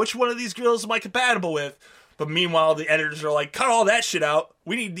 oh, which one of these girls am I compatible with, but meanwhile, the editors are like, cut all that shit out,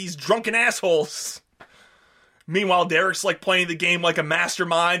 we need these drunken assholes. Meanwhile, Derek's, like, playing the game like a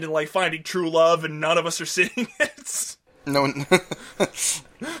mastermind, and, like, finding true love, and none of us are seeing it. No,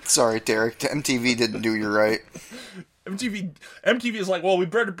 sorry, Derek. MTV didn't do you right. MTV is like, well, we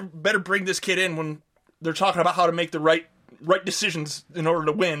better bring this kid in when they're talking about how to make the right decisions in order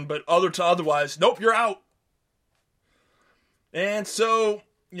to win, but otherwise, nope, you're out. And so,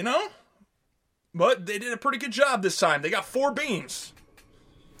 you know, but they did a pretty good job this time. They got 4 beams.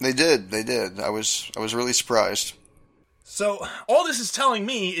 They did. I was really surprised. So all this is telling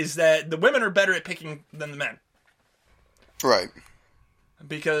me is that the women are better at picking than the men. Right.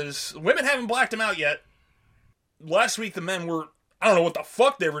 Because women haven't blacked them out yet. Last week, the men were... I don't know what the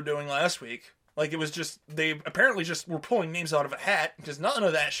fuck they were doing last week. Like, it was just... They apparently just were pulling names out of a hat, because none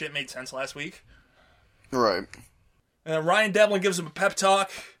of that shit made sense last week. Right. And Ryan Devlin gives them a pep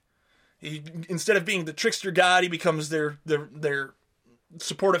talk. He, instead of being the trickster god, he becomes their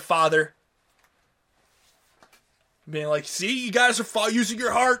supportive father. Being like, see, you guys are using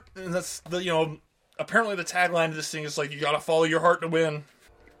your heart. And that's the, you know... Apparently the tagline of this thing is like, you gotta follow your heart to win.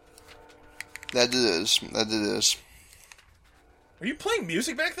 That it is. Are you playing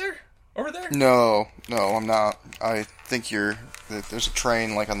music back there? Over there? No, I'm not. I think there's a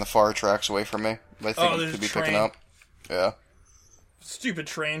train, like, on the far tracks away from me. I think it could be picking up. Yeah. Stupid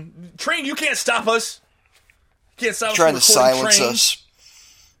train. Train, you can't stop us! You can't stop us trying to silence us.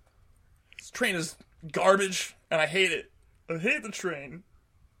 This train is garbage, and I hate it. I hate the train.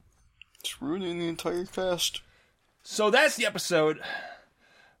 It's ruining the entire cast. So that's the episode.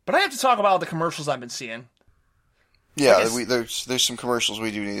 But I have to talk about the commercials I've been seeing. Yeah, there's some commercials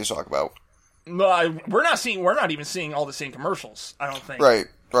we do need to talk about. No, we're not even seeing all the same commercials, I don't think. Right.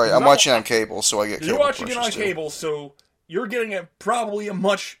 I'm watching on cable, so I get cable. You're watching it on cable, so you're getting probably a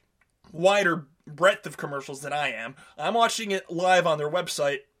much wider breadth of commercials than I am. I'm watching it live on their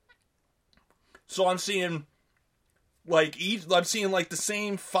website. So I'm seeing the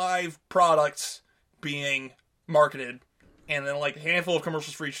same 5 products being marketed, and then like a handful of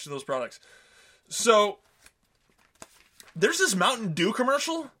commercials for each of those products. So there's this Mountain Dew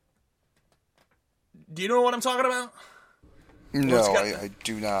commercial. Do you know what I'm talking about? No, I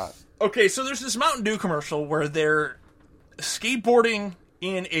do not. Okay, so there's this Mountain Dew commercial where they're skateboarding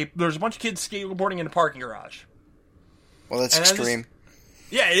there's a bunch of kids skateboarding in a parking garage. Well, that's extreme.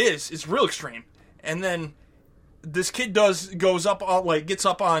 Yeah, it is. It's real extreme. And then this kid gets up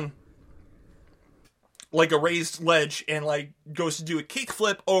on like a raised ledge and like goes to do a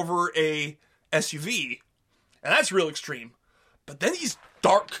kickflip over a SUV. And that's real extreme. But then these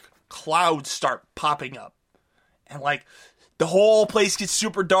dark clouds start popping up. And like the whole place gets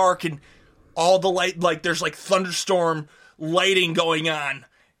super dark and all the light, like there's like thunderstorm lighting going on.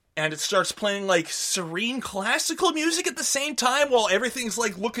 And it starts playing like serene classical music at the same time while everything's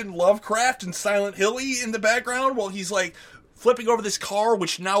like looking Lovecraft and Silent Hill-y in the background while he's like flipping over this car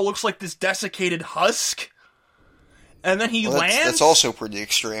which now looks like this desiccated husk. And then he lands. That's also pretty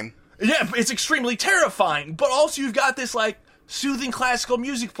extreme. Yeah, it's extremely terrifying. But also you've got this like soothing classical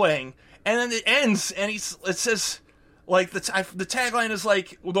music playing. And then it ends and it says like the tagline is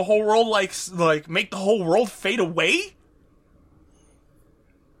like the whole world like make the whole world fade away.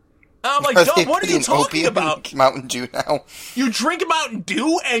 I'm like, Doug, what are you talking about? Mountain Dew now. You drink a Mountain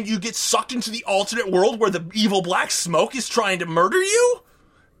Dew and you get sucked into the alternate world where the evil black smoke is trying to murder you?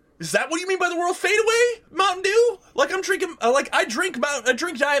 Is that what you mean by the world fade away, Mountain Dew? Like I'm drinking, I drink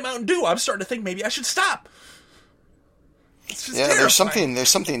Diet Mountain Dew. I'm starting to think maybe I should stop. It's just terrifying. there's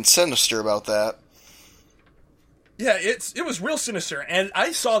something sinister about that. Yeah, it was real sinister, and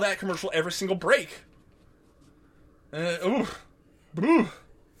I saw that commercial every single break. Ooh.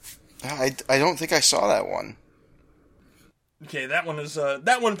 I don't think I saw that one. Okay, that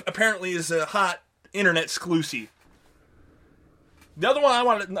one apparently is a hot internet exclusive. Another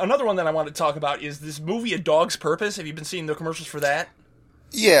one that I wanted to talk about is this movie A Dog's Purpose. Have you been seeing the commercials for that?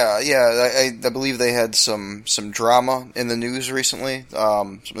 Yeah. I believe they had some drama in the news recently.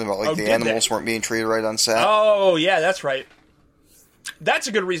 Something about the animals weren't being treated right on set. Oh, yeah, that's right. That's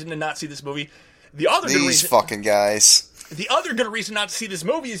a good reason to not see this movie. These fucking guys. The other good reason not to see this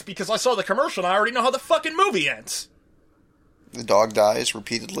movie is because I saw the commercial and I already know how the fucking movie ends. The dog dies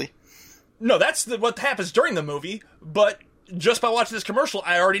repeatedly? No, that's what happens during the movie, but just by watching this commercial,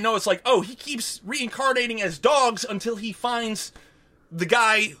 I already know it's like, oh, he keeps reincarnating as dogs until he finds the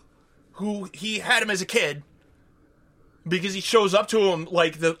guy who he had him as a kid, because he shows up to him,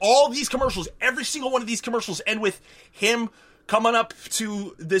 all these commercials, every single one of these commercials end with him coming up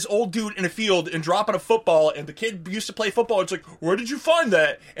to this old dude in a field and dropping a football, and the kid used to play football. It's like, where did you find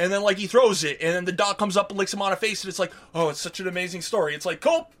that? And then, he throws it, and then the dog comes up and licks him on the face, and it's like, oh, it's such an amazing story. It's like,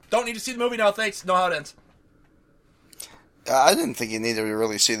 cool, don't need to see the movie now, thanks, know how it ends. I didn't think you needed to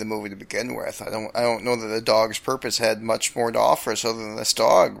really see the movie to begin with. I don't know that The Dog's Purpose had much more to offer us other than this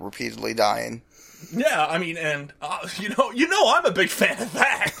dog repeatedly dying. Yeah, I mean, and you know, I'm a big fan of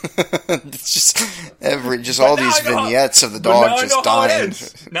that. It's just all these vignettes of the dog just dying.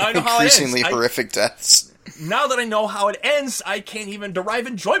 Now I know how it ends. Increasingly horrific deaths. Now that I know how it ends, I can't even derive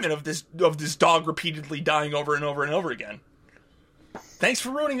enjoyment of this dog repeatedly dying over and over and over again. Thanks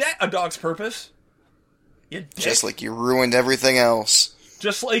for ruining that, A Dog's Purpose. You dick. Just like you ruined everything else.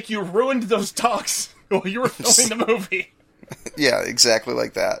 Just like you ruined those dogs while you were filming the movie. Yeah, exactly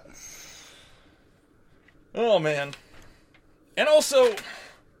like that. Oh, man. And also,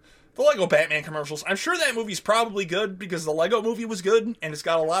 the Lego Batman commercials. I'm sure that movie's probably good because the Lego movie was good, and it's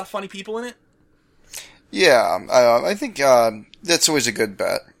got a lot of funny people in it. Yeah, I think that's always a good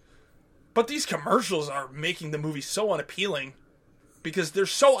bet. But these commercials are making the movie so unappealing because they're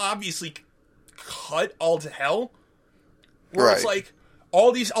so obviously cut all to hell. Where right. It's like,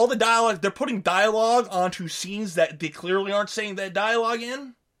 all the dialogue, they're putting dialogue onto scenes that they clearly aren't saying that dialogue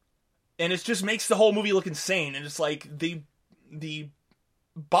in. And it just makes the whole movie look insane. And it's like, the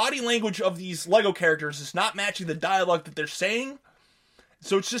body language of these Lego characters is not matching the dialogue that they're saying.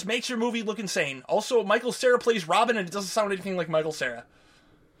 So it just makes your movie look insane. Also, Michael Cera plays Robin, and it doesn't sound anything like Michael Cera.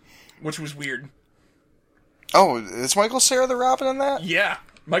 Which was weird. Oh, is Michael Cera the Robin in that? Yeah.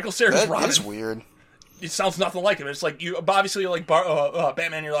 Michael Cera's Robin. That is weird. It sounds nothing like him. It's like, you obviously like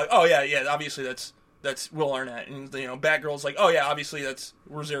Batman, you're like, oh yeah, obviously that's Will Arnett. And, Batgirl's like, oh yeah, obviously that's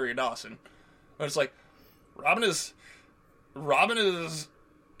Rosario Dawson. But it's like, Robin is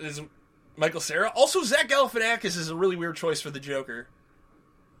Michael Cera. Also, Zach Galifianakis is a really weird choice for the Joker.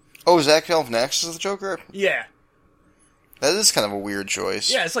 Oh, Zach Galifianakis is the Joker? Yeah. That is kind of a weird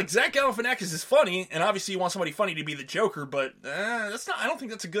choice. Yeah, it's like Zach Galifianakis is funny, and obviously you want somebody funny to be the Joker, but that's not. I don't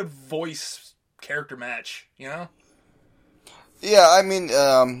think that's a good voice character match, Yeah, I mean,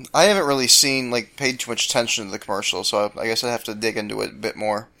 I haven't really paid too much attention to the commercial, so I guess I'd have to dig into it a bit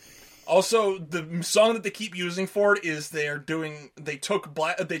more. Also, the song that they keep using for it is they took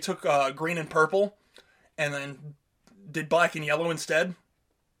green and purple, and then did black and yellow instead.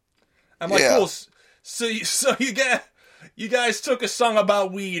 I'm like, cool. So you guys took a song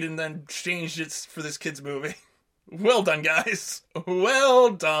about weed and then changed it for this kid's movie. Well done, guys. Well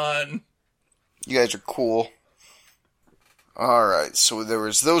done. You guys are cool. All right, so there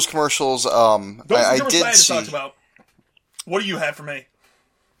was those commercials. I did see. Talk about. What do you have for me?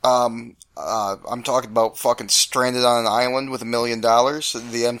 I'm talking about fucking Stranded on an Island with $1 Million, the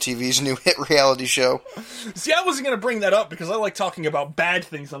MTV's new hit reality show. See, I wasn't going to bring that up because I like talking about bad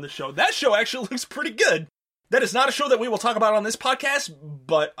things on the show. That show actually looks pretty good. That is not a show that we will talk about on this podcast,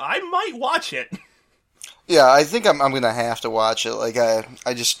 but I might watch it. Yeah, I think I'm going to have to watch it.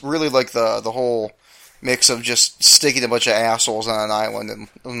 I just really like the whole mix of just sticking a bunch of assholes on an island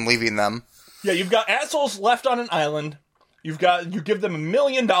and leaving them. Yeah, you've got assholes left on an island. You give them $1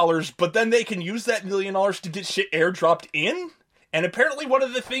 million, but then they can use that $1 million to get shit airdropped in. And apparently one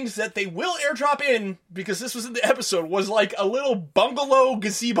of the things that they will airdrop in, because this was in the episode, was like a little bungalow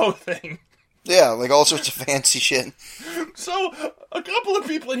gazebo thing. Yeah, like all sorts of fancy shit. So, a couple of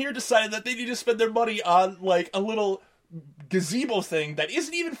people in here decided that they need to spend their money on like a little gazebo thing that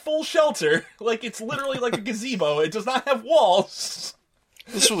isn't even full shelter. Like, it's literally like a gazebo. It does not have walls.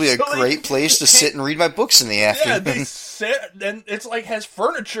 This will be a great place to sit and read my books in the afternoon. Yeah, they sit, and it's like has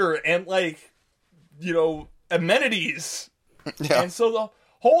furniture and like, amenities. Yeah. And so the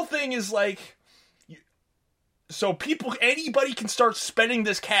whole thing is like, So anybody can start spending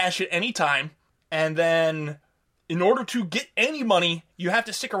this cash at any time, and then in order to get any money, you have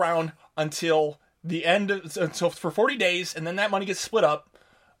to stick around until the end, so for 40 days, and then that money gets split up.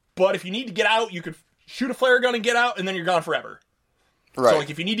 But if you need to get out, you could shoot a flare gun and get out, and then you're gone forever. Right. So, like,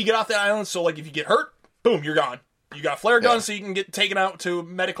 if you need to get off that island, so, like, if you get hurt, boom, you're gone. You got a flare gun, so you can get taken out to a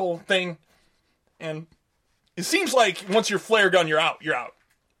medical thing, and it seems like once you're flare gun, you're out.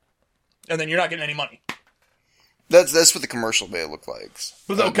 And then you're not getting any money. That's what the commercial may look like.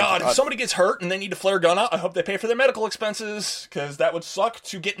 But oh god, if somebody gets hurt and they need a flare gun out, I hope they pay for their medical expenses, because that would suck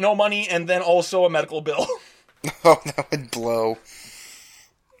to get no money and then also a medical bill. Oh, that would blow.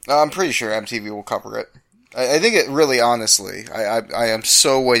 I'm pretty sure MTV will cover it. I think it really, honestly, I am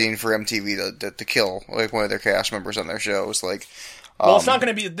so waiting for MTV to kill like one of their cast members on their shows. Like, well, it's not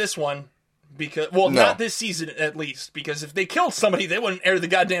going to be this one, because not this season at least, because if they killed somebody, they wouldn't air the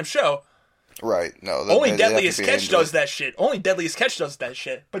goddamn show. Right, no. Only Deadliest Catch does that shit. But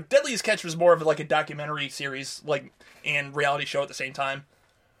Deadliest Catch was more of like a documentary series, like, and reality show at the same time.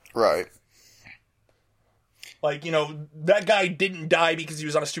 Right. Like, you know, that guy didn't die because he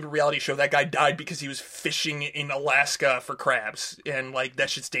was on a stupid reality show. That guy died because he was fishing in Alaska for crabs. And, like, that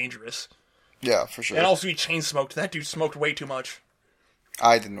shit's dangerous. Yeah, for sure. And also he chain smoked. That dude smoked way too much.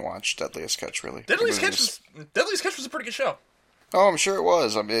 I didn't watch Deadliest Catch, really. Deadliest Catch was a pretty good show. Oh, I'm sure it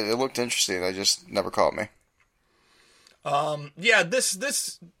was. I mean, it looked interesting. I just never caught me. Yeah, this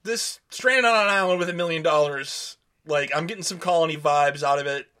stranded on an island with $1 million, like, I'm getting some Colony vibes out of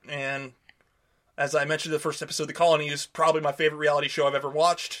it, and as I mentioned in the first episode, The Colony is probably my favorite reality show I've ever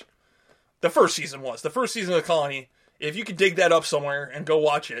watched. The first season was. The first season of The Colony, if you could dig that up somewhere and go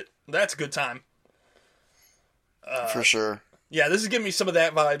watch it, that's a good time. For sure. Yeah, this is giving me some of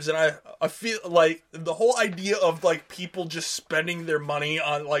that vibes, and I feel like the whole idea of, like, people just spending their money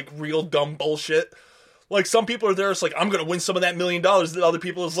on, like, real dumb bullshit. Like, some people are there, it's like, I'm gonna win some of that $1 million, and other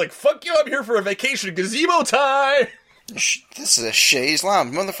people is like, fuck you, I'm here for a vacation, gazebo time! This is a Shays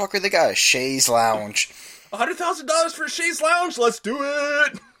Lounge. Motherfucker, they got a Shays Lounge. $100,000 for a Shays Lounge? Let's do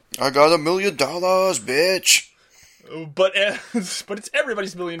it! I got $1 million, bitch! But it's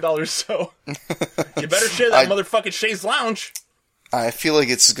everybody's $1 million, so you better share that motherfucking Shays Lounge. I feel like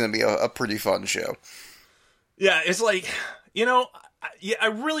it's going to be a pretty fun show. Yeah, it's like, you know, I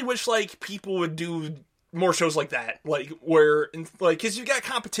really wish, like, people would do more shows like that, like, where, like, because you got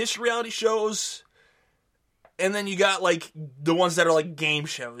competition reality shows, and then you got, like, the ones that are, like, game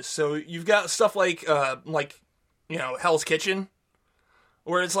shows. So you've got stuff like, you know, Hell's Kitchen,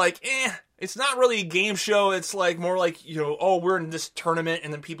 where it's like, it's not really a game show. It's like more like, you know, oh, we're in this tournament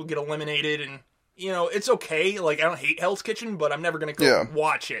and then people get eliminated, and, you know, it's okay. Like, I don't hate Hell's Kitchen, but I'm never going to go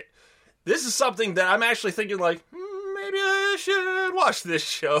watch it. This is something that I'm actually thinking, like, maybe I should watch this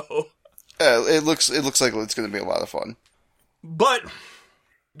show. Yeah, it looks like it's going to be a lot of fun. But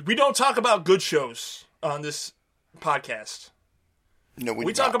we don't talk about good shows on this podcast. No,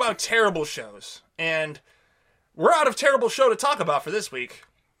 we talk about terrible shows. And we're out of terrible show to talk about for this week.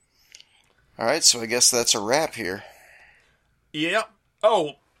 All right, so I guess that's a wrap here. Yep.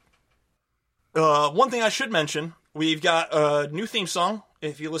 Oh, one thing I should mention, we've got a new theme song.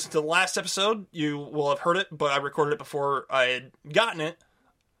 If you listen to the last episode, you will have heard it, but I recorded it before I had gotten it.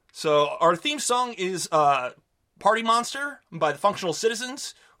 So our theme song is Party Monster by the Functional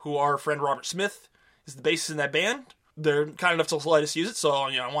Citizens, who our friend Robert Smith is the bassist in that band. They're kind enough to let us use it, so,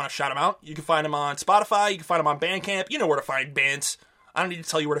 you know, I want to shout them out. You can find them on Spotify, you can find them on Bandcamp. You know where to find bands. I don't need to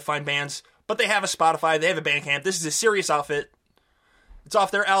tell you where to find bands. But they have a Spotify, they have a Bandcamp. This is a serious outfit. It's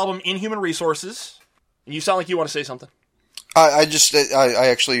off their album, Inhuman Resources. You sound like you want to say something. I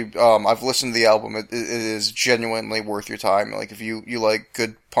actually, I've listened to the album. It is genuinely worth your time. Like, if you like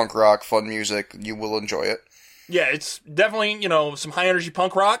good punk rock, fun music, you will enjoy it. Yeah, it's definitely, you know, some high energy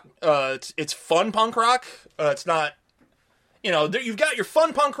punk rock. It's fun punk rock. It's not, you know, you've got your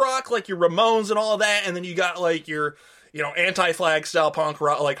fun punk rock, like your Ramones and all of that, and then you got, like, your, you know, anti-flag style punk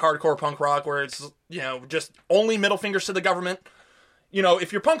rock, like hardcore punk rock, where it's, you know, just only middle fingers to the government. You know,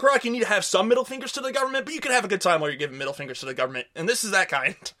 if you're punk rock, you need to have some middle fingers to the government, but you can have a good time while you're giving middle fingers to the government, and this is that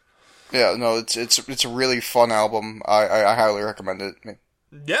kind. Yeah, no, it's a really fun album. I highly recommend it.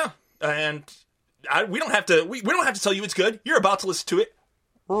 Yeah, and we don't have to tell you it's good. You're about to listen to it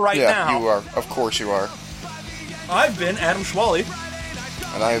right now. Yeah, you are. Of course you are. I've been Adam Schwally.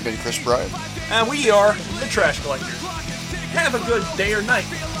 And I have been Chris Bryant. And we are the Trash Collectors. Have a good day or night,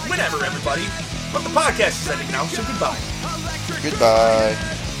 whenever, everybody. But the podcast is ending now, so goodbye. Goodbye.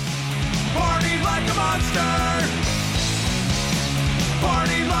 Party like a monster.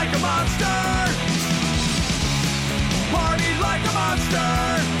 Party like a monster. Party like a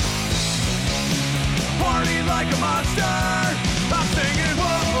monster. Party like come on,